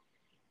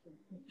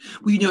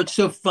 Well, it's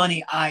so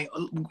funny.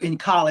 In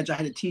college, I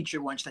had a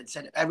teacher once that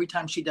said every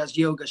time she does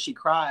yoga, she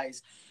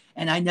cries.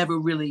 And I never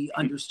really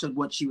understood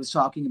what she was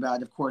talking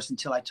about, of course,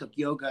 until I took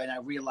yoga and I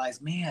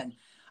realized, man,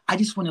 I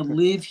just want to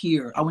live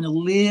here. I want to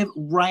live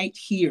right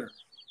here.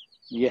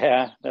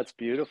 Yeah, that's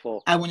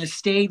beautiful. I want to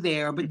stay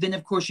there. But then,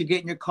 of course, you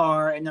get in your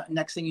car, and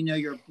next thing you know,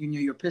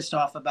 you're pissed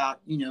off about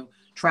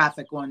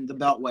traffic on the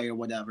Beltway or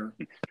whatever.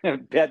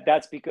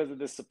 That's because of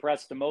the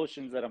suppressed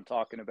emotions that I'm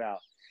talking about.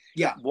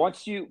 Yeah,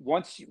 Once you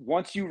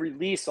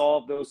release all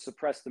of those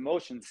suppressed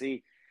emotions,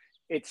 see,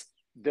 it's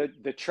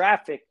the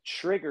traffic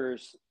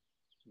triggers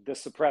the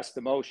suppressed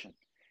emotion.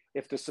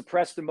 If the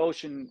suppressed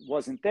emotion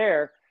wasn't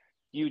there,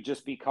 you'd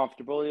just be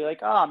comfortable. You're like,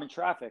 oh, I'm in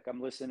traffic.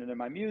 I'm listening to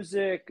my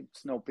music.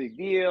 It's no big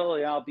deal.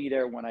 Yeah, I'll be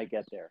there when I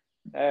get there.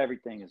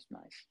 Everything is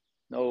nice.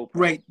 No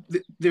problem. right.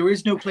 There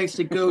is no place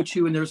to go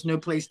to, and there's no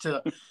place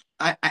to.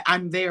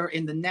 I'm there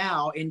in the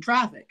now in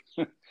traffic.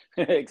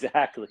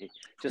 Exactly.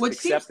 Just What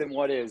seems accepting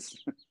what is.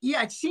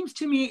 Yeah, it seems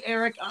to me,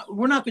 Eric,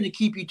 we're not going to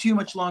keep you too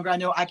much longer. I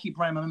know I keep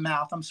running my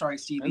mouth. I'm sorry,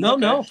 Stevie. It's No,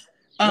 okay. no.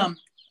 Um,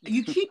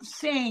 you keep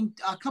saying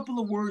a couple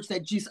of words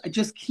that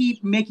just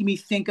keep making me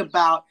think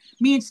about.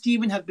 Me and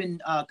Steven have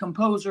been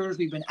composers.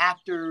 We've been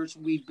actors.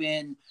 We've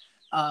been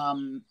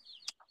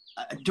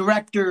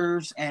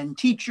directors and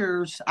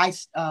teachers.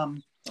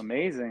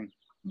 Amazing.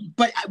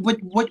 But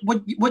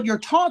what you're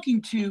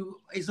talking to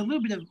is a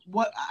little bit of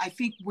what I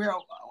think where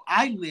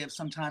I live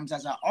sometimes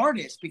as an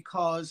artist,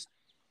 because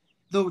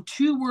the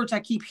two words I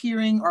keep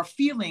hearing or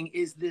feeling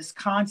is this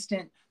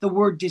constant, the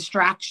word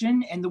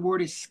distraction and the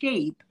word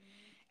escape.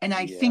 And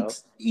I think,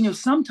 Yep.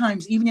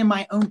 sometimes even in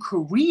my own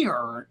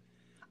career,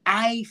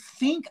 I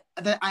think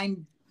that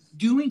I'm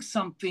doing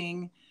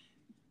something,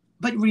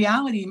 but in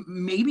reality,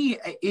 maybe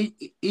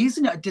it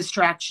isn't a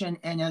distraction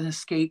and an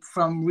escape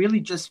from really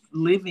just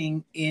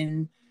living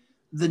in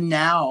the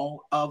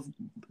now of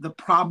the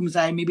problems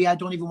maybe I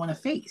don't even want to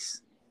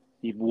face.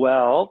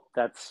 Well,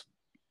 that's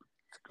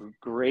a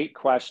great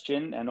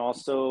question, and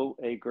also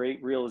a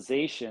great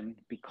realization,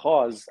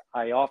 because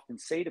I often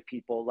say to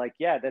people, like,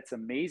 yeah, that's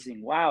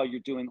amazing. Wow, you're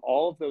doing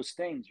all of those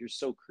things. You're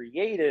so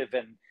creative,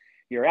 and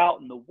you're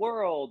out in the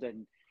world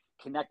and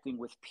connecting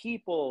with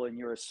people, and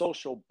you're a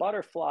social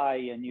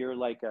butterfly, and you're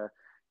like a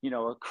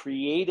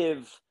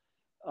creative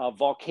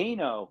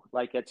volcano.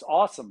 Like, it's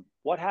awesome.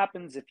 What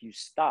happens if you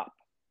stop?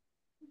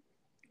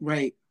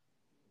 Right.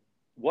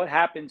 What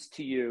happens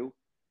to you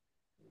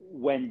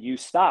when you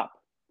stop?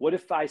 What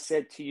if I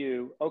said to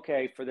you,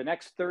 okay, for the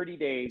next 30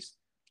 days,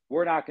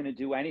 we're not going to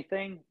do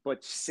anything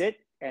but sit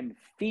and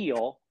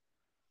feel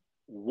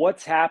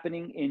what's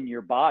happening in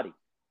your body?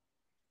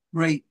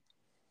 Right.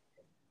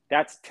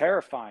 That's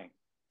terrifying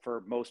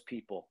for most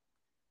people,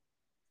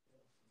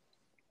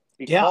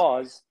 Yeah.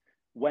 because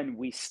when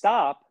we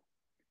stop,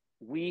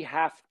 we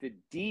have to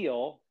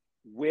deal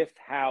with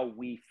how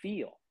we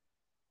feel.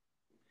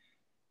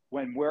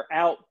 When we're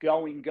out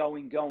going,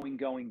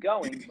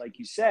 like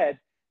you said,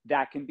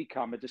 that can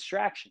become a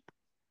distraction.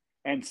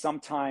 And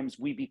sometimes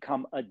we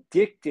become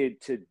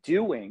addicted to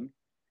doing,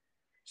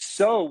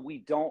 so we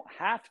don't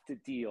have to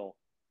deal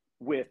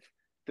with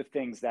the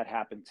things that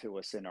happen to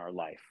us in our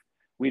life.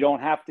 We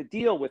don't have to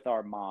deal with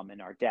our mom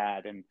and our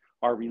dad and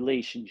our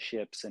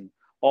relationships and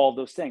all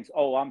those things.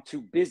 Oh, I'm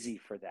too busy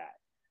for that.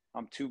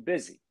 I'm too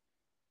busy.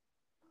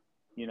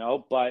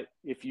 But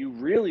if you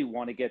really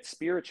want to get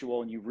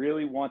spiritual and you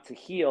really want to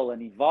heal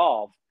and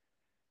evolve,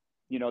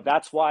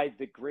 that's why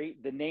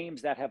the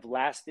names that have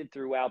lasted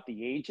throughout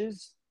the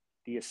ages,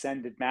 the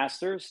ascended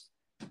masters,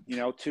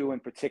 two in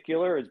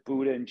particular is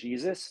Buddha and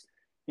Jesus.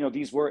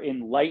 These were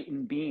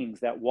enlightened beings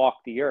that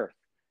walked the earth,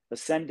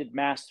 ascended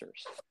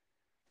masters.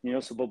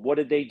 But what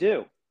did they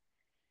do?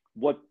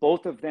 What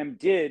both of them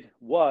did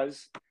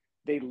was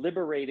they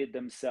liberated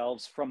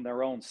themselves from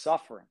their own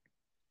suffering.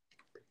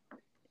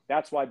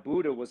 That's why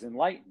Buddha was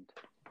enlightened,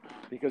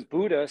 because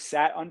Buddha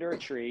sat under a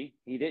tree.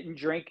 He didn't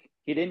drink,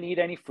 he didn't eat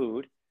any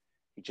food.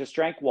 He just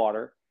drank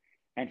water,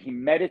 and he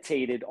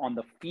meditated on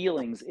the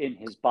feelings in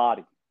his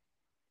body.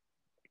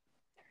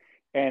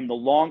 And the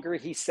longer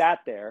he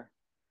sat there,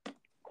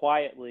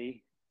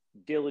 quietly,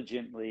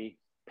 diligently,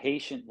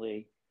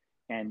 patiently,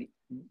 and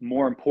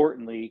more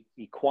importantly,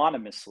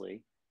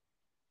 equanimously,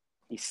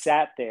 he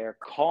sat there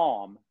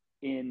calm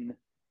in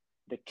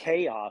the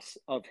chaos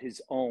of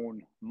his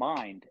own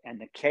mind and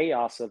the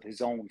chaos of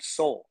his own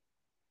soul.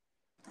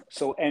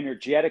 So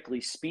energetically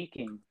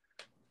speaking,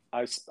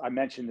 I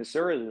mentioned this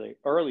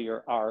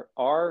earlier,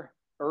 our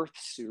earth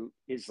suit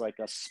is like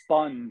a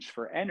sponge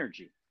for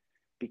energy,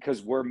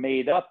 because we're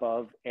made up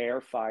of air,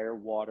 fire,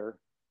 water,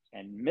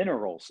 and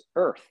minerals,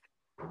 earth.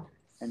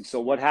 And so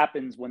what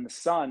happens when the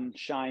sun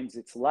shines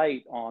its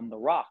light on the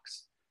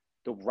rocks?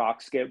 The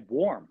rocks get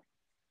warm,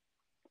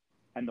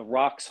 and the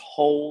rocks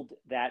hold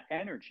that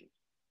energy.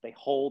 They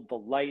hold the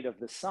light of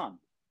the sun.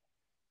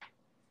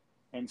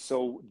 And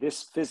so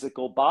this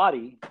physical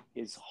body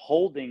is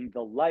holding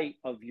the light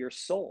of your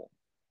soul.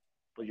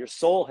 But your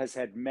soul has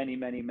had many,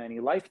 many,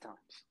 many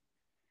lifetimes.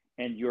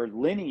 And your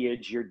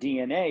lineage, your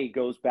DNA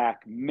goes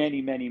back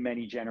many, many,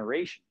 many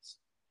generations.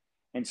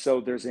 And so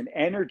there's an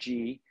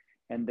energy,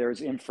 and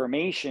there's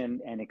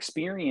information and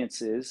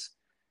experiences,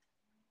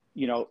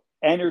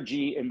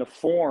 energy in the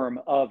form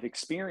of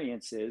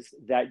experiences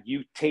that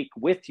you take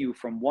with you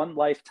from one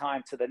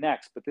lifetime to the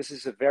next. But this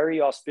is a very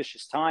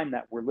auspicious time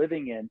that we're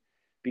living in,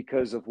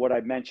 because of what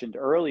I mentioned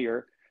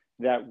earlier,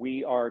 that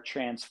we are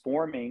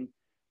transforming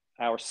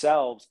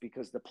ourselves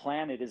because the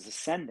planet is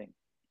ascending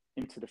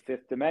into the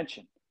fifth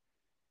dimension.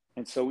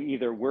 And so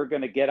either we're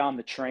going to get on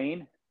the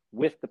train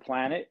with the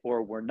planet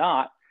or we're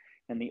not.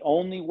 And the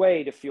only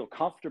way to feel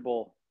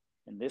comfortable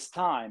in this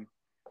time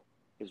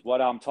is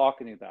what I'm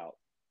talking about,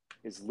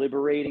 is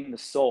liberating the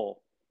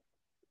soul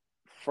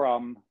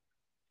from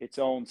its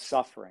own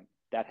suffering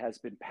that has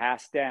been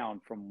passed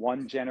down from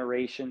one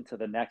generation to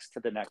the next, to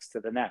the next, to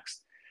the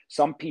next.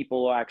 Some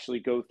people actually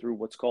go through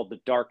what's called the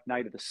dark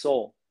night of the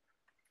soul,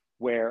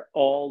 where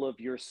all of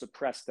your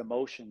suppressed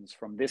emotions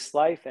from this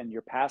life and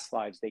your past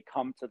lives, they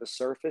come to the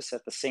surface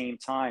at the same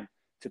time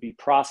to be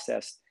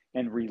processed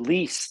and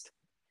released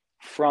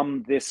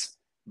from this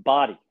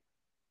body,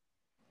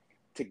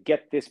 to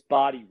get this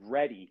body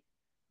ready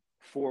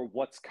for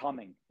what's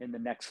coming in the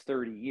next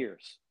 30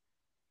 years,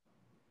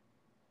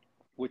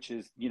 which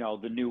is, you know,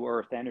 the new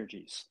earth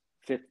energies,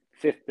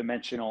 fifth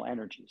dimensional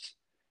energies.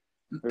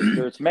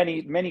 There's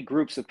many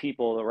groups of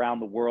people around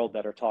the world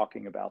that are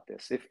talking about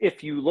this.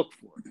 If you look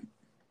for it,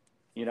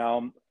 you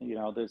know,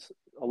 there's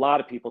a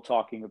lot of people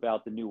talking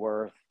about the new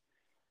earth,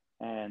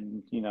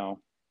 and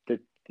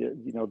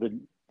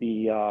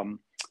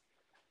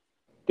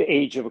the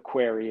age of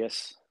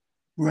Aquarius.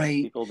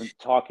 Right. People have been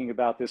talking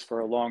about this for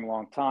a long,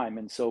 long time,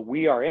 and so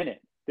we are in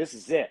it. This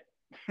is it.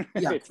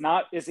 Yeah. It's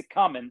not, is it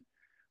coming?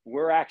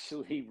 We're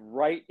actually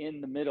right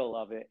in the middle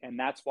of it, and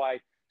that's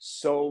why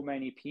so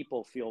many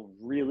people feel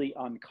really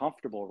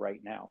uncomfortable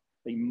right now,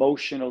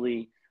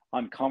 emotionally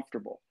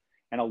uncomfortable.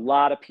 And a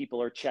lot of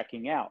people are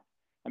checking out.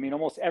 I mean,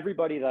 almost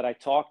everybody that I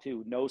talk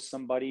to knows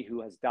somebody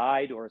who has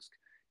died or has,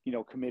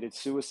 committed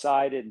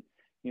suicide, and,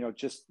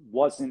 just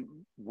wasn't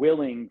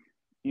willing,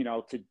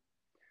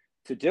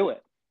 to do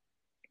it.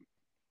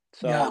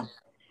 So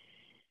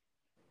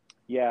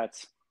yeah,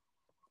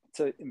 it's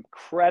an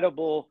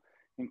incredible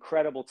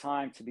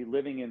time to be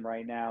living in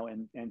right now.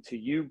 And to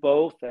you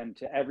both, and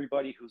to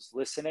everybody who's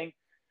listening,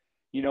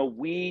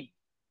 we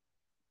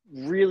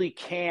really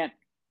can't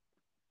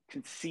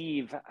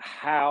conceive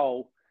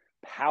how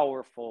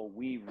powerful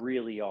we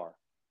really are,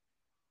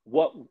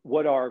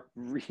 what our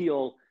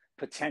real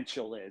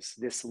potential is,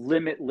 this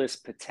limitless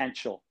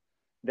potential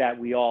that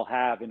we all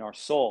have in our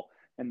soul.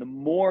 And the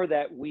more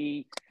that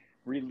we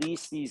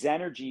release these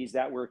energies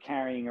that we're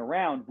carrying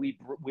around,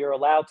 we're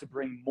allowed to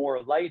bring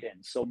more light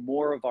in, so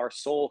more of our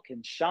soul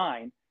can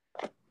shine,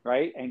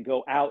 right, and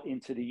go out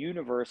into the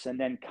universe, and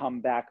then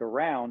come back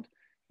around,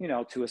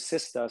 to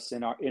assist us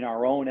in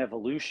our own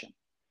evolution.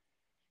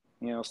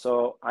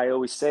 So I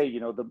always say,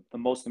 the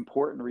most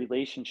important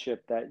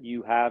relationship that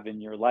you have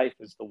in your life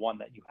is the one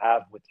that you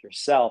have with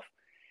yourself.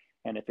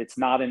 And if it's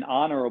not an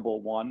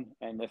honorable one,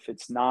 and if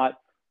it's not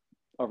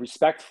a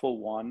respectful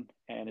one,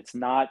 and it's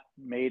not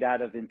made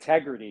out of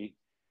integrity,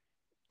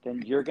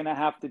 then you're going to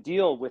have to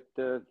deal with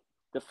the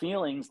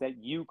feelings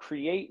that you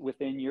create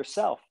within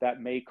yourself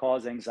that may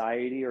cause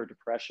anxiety or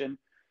depression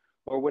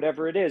or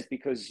whatever it is,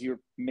 because you're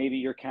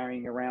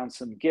carrying around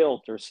some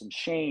guilt or some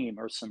shame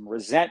or some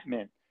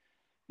resentment.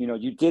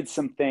 You did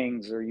some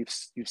things, or you've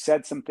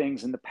said some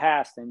things in the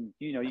past, and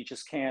you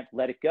just can't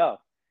let it go.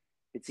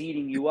 It's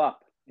eating you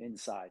up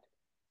inside.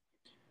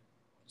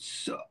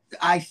 So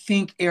I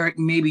think, Eric,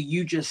 maybe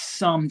you just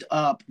summed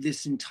up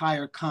this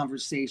entire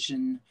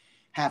conversation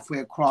halfway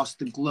across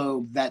the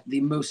globe, that the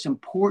most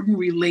important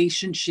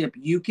relationship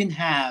you can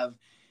have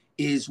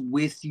is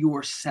with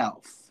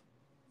yourself.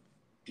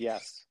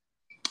 Yes.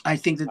 I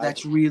think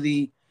that's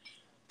really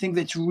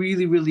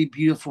really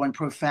beautiful and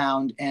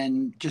profound,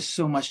 and just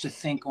so much to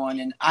think on.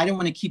 And I don't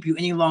want to keep you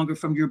any longer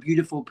from your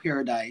beautiful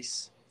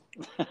paradise.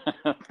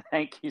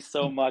 Thank you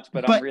so much,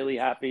 but I'm really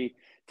happy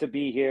to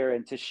be here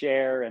and to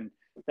share. And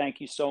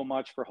thank you so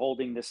much for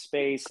holding this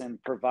space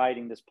and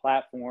providing this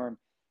platform,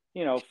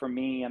 for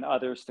me and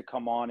others to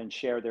come on and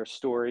share their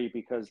story,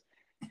 because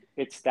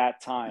it's that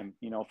time,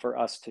 for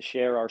us to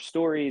share our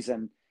stories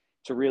and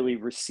to really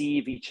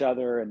receive each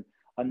other. And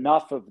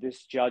enough of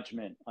this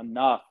judgment,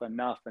 enough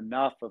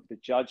of the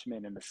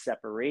judgment and the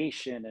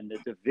separation and the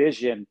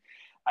division.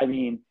 I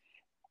mean,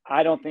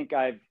 I don't think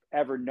I've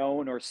ever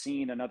known or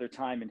seen another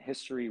time in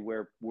history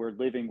where we're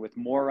living with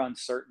more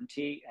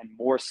uncertainty and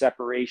more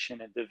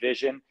separation and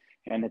division.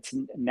 And it's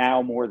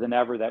now more than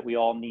ever that we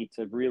all need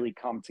to really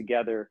come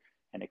together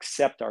and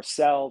accept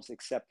ourselves,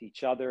 accept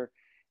each other,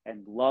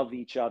 and love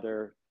each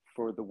other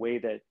for the way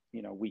that,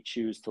 we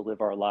choose to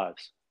live our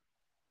lives.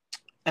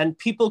 And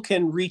people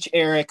can reach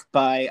Eric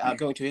by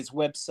going to his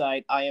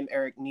website,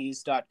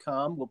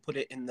 IamEricNies.com. We'll put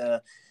it in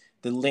the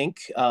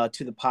link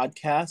to the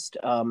podcast.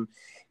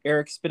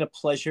 Eric, it's been a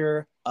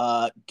pleasure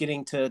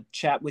getting to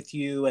chat with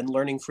you and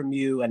learning from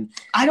you. And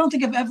I don't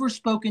think I've ever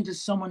spoken to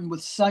someone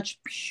with such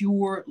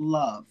pure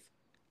love.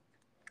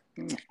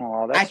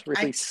 Oh, that's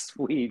really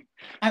sweet.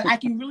 I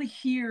can really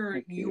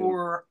hear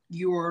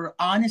your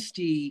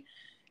honesty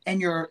and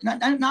your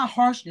not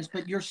harshness,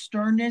 but your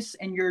sternness,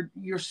 and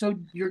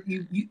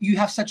you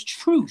have such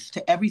truth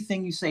to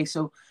everything you say.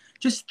 So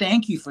just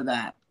thank you for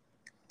that.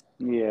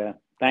 Yeah,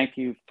 thank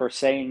you for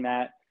saying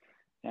that.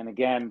 And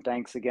again,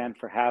 thanks again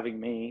for having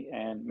me,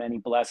 and many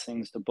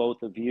blessings to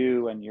both of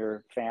you and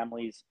your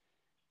families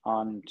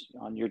on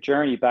your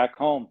journey back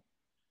home.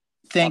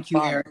 Thank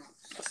you, Eric.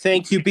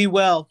 Thank you. Be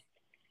well.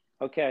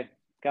 Okay.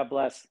 God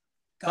bless.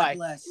 God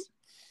bless.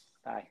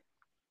 Bye.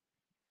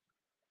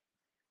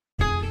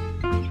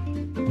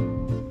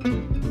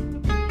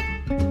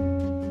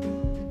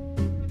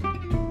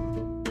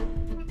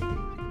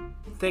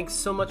 Thanks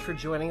so much for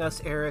joining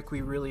us, Eric.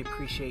 We really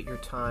appreciate your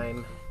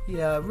time.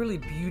 Yeah, really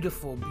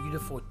beautiful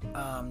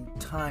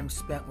time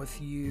spent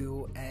with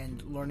you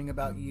and learning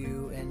about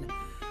you and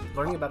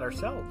learning about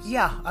ourselves.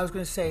 Yeah, I was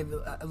going to say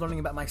learning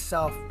about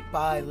myself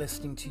by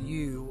listening to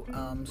you.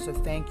 So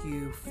thank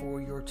you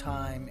for your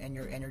time and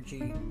your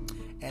energy,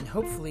 and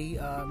hopefully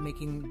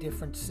making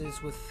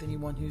differences with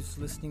anyone who's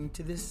listening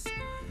to this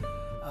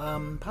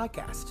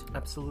podcast.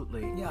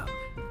 Absolutely. Yeah.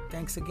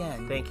 Thanks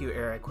again. Thank you,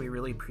 Eric. We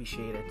really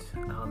appreciate it.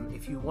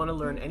 If you want to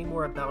learn any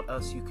more about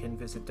us, you can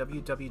visit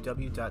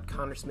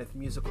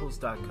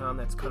www.connorsmithmusicals.com.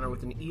 That's Connor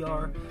with an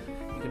ER.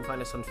 You can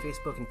find us on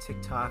Facebook and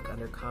TikTok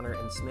under Connor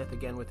and Smith,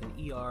 again with an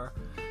ER.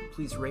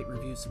 Please rate,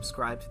 review,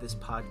 subscribe to this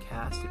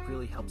podcast. It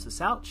really helps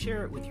us out.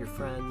 Share it with your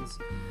friends.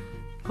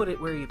 Put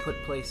it where you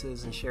put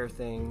places and share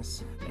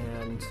things.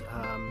 And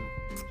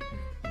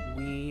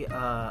we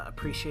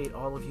appreciate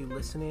all of you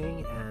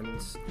listening, and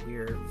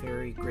we're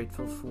very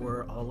grateful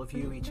for all of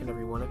you, each and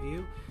every one of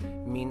you.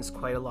 It means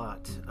quite a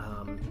lot.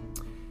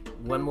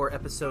 One more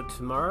episode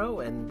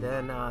tomorrow, and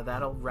then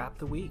that'll wrap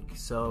the week.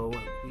 So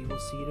we will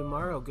see you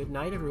tomorrow. Good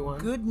night, everyone.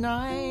 Good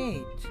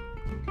night.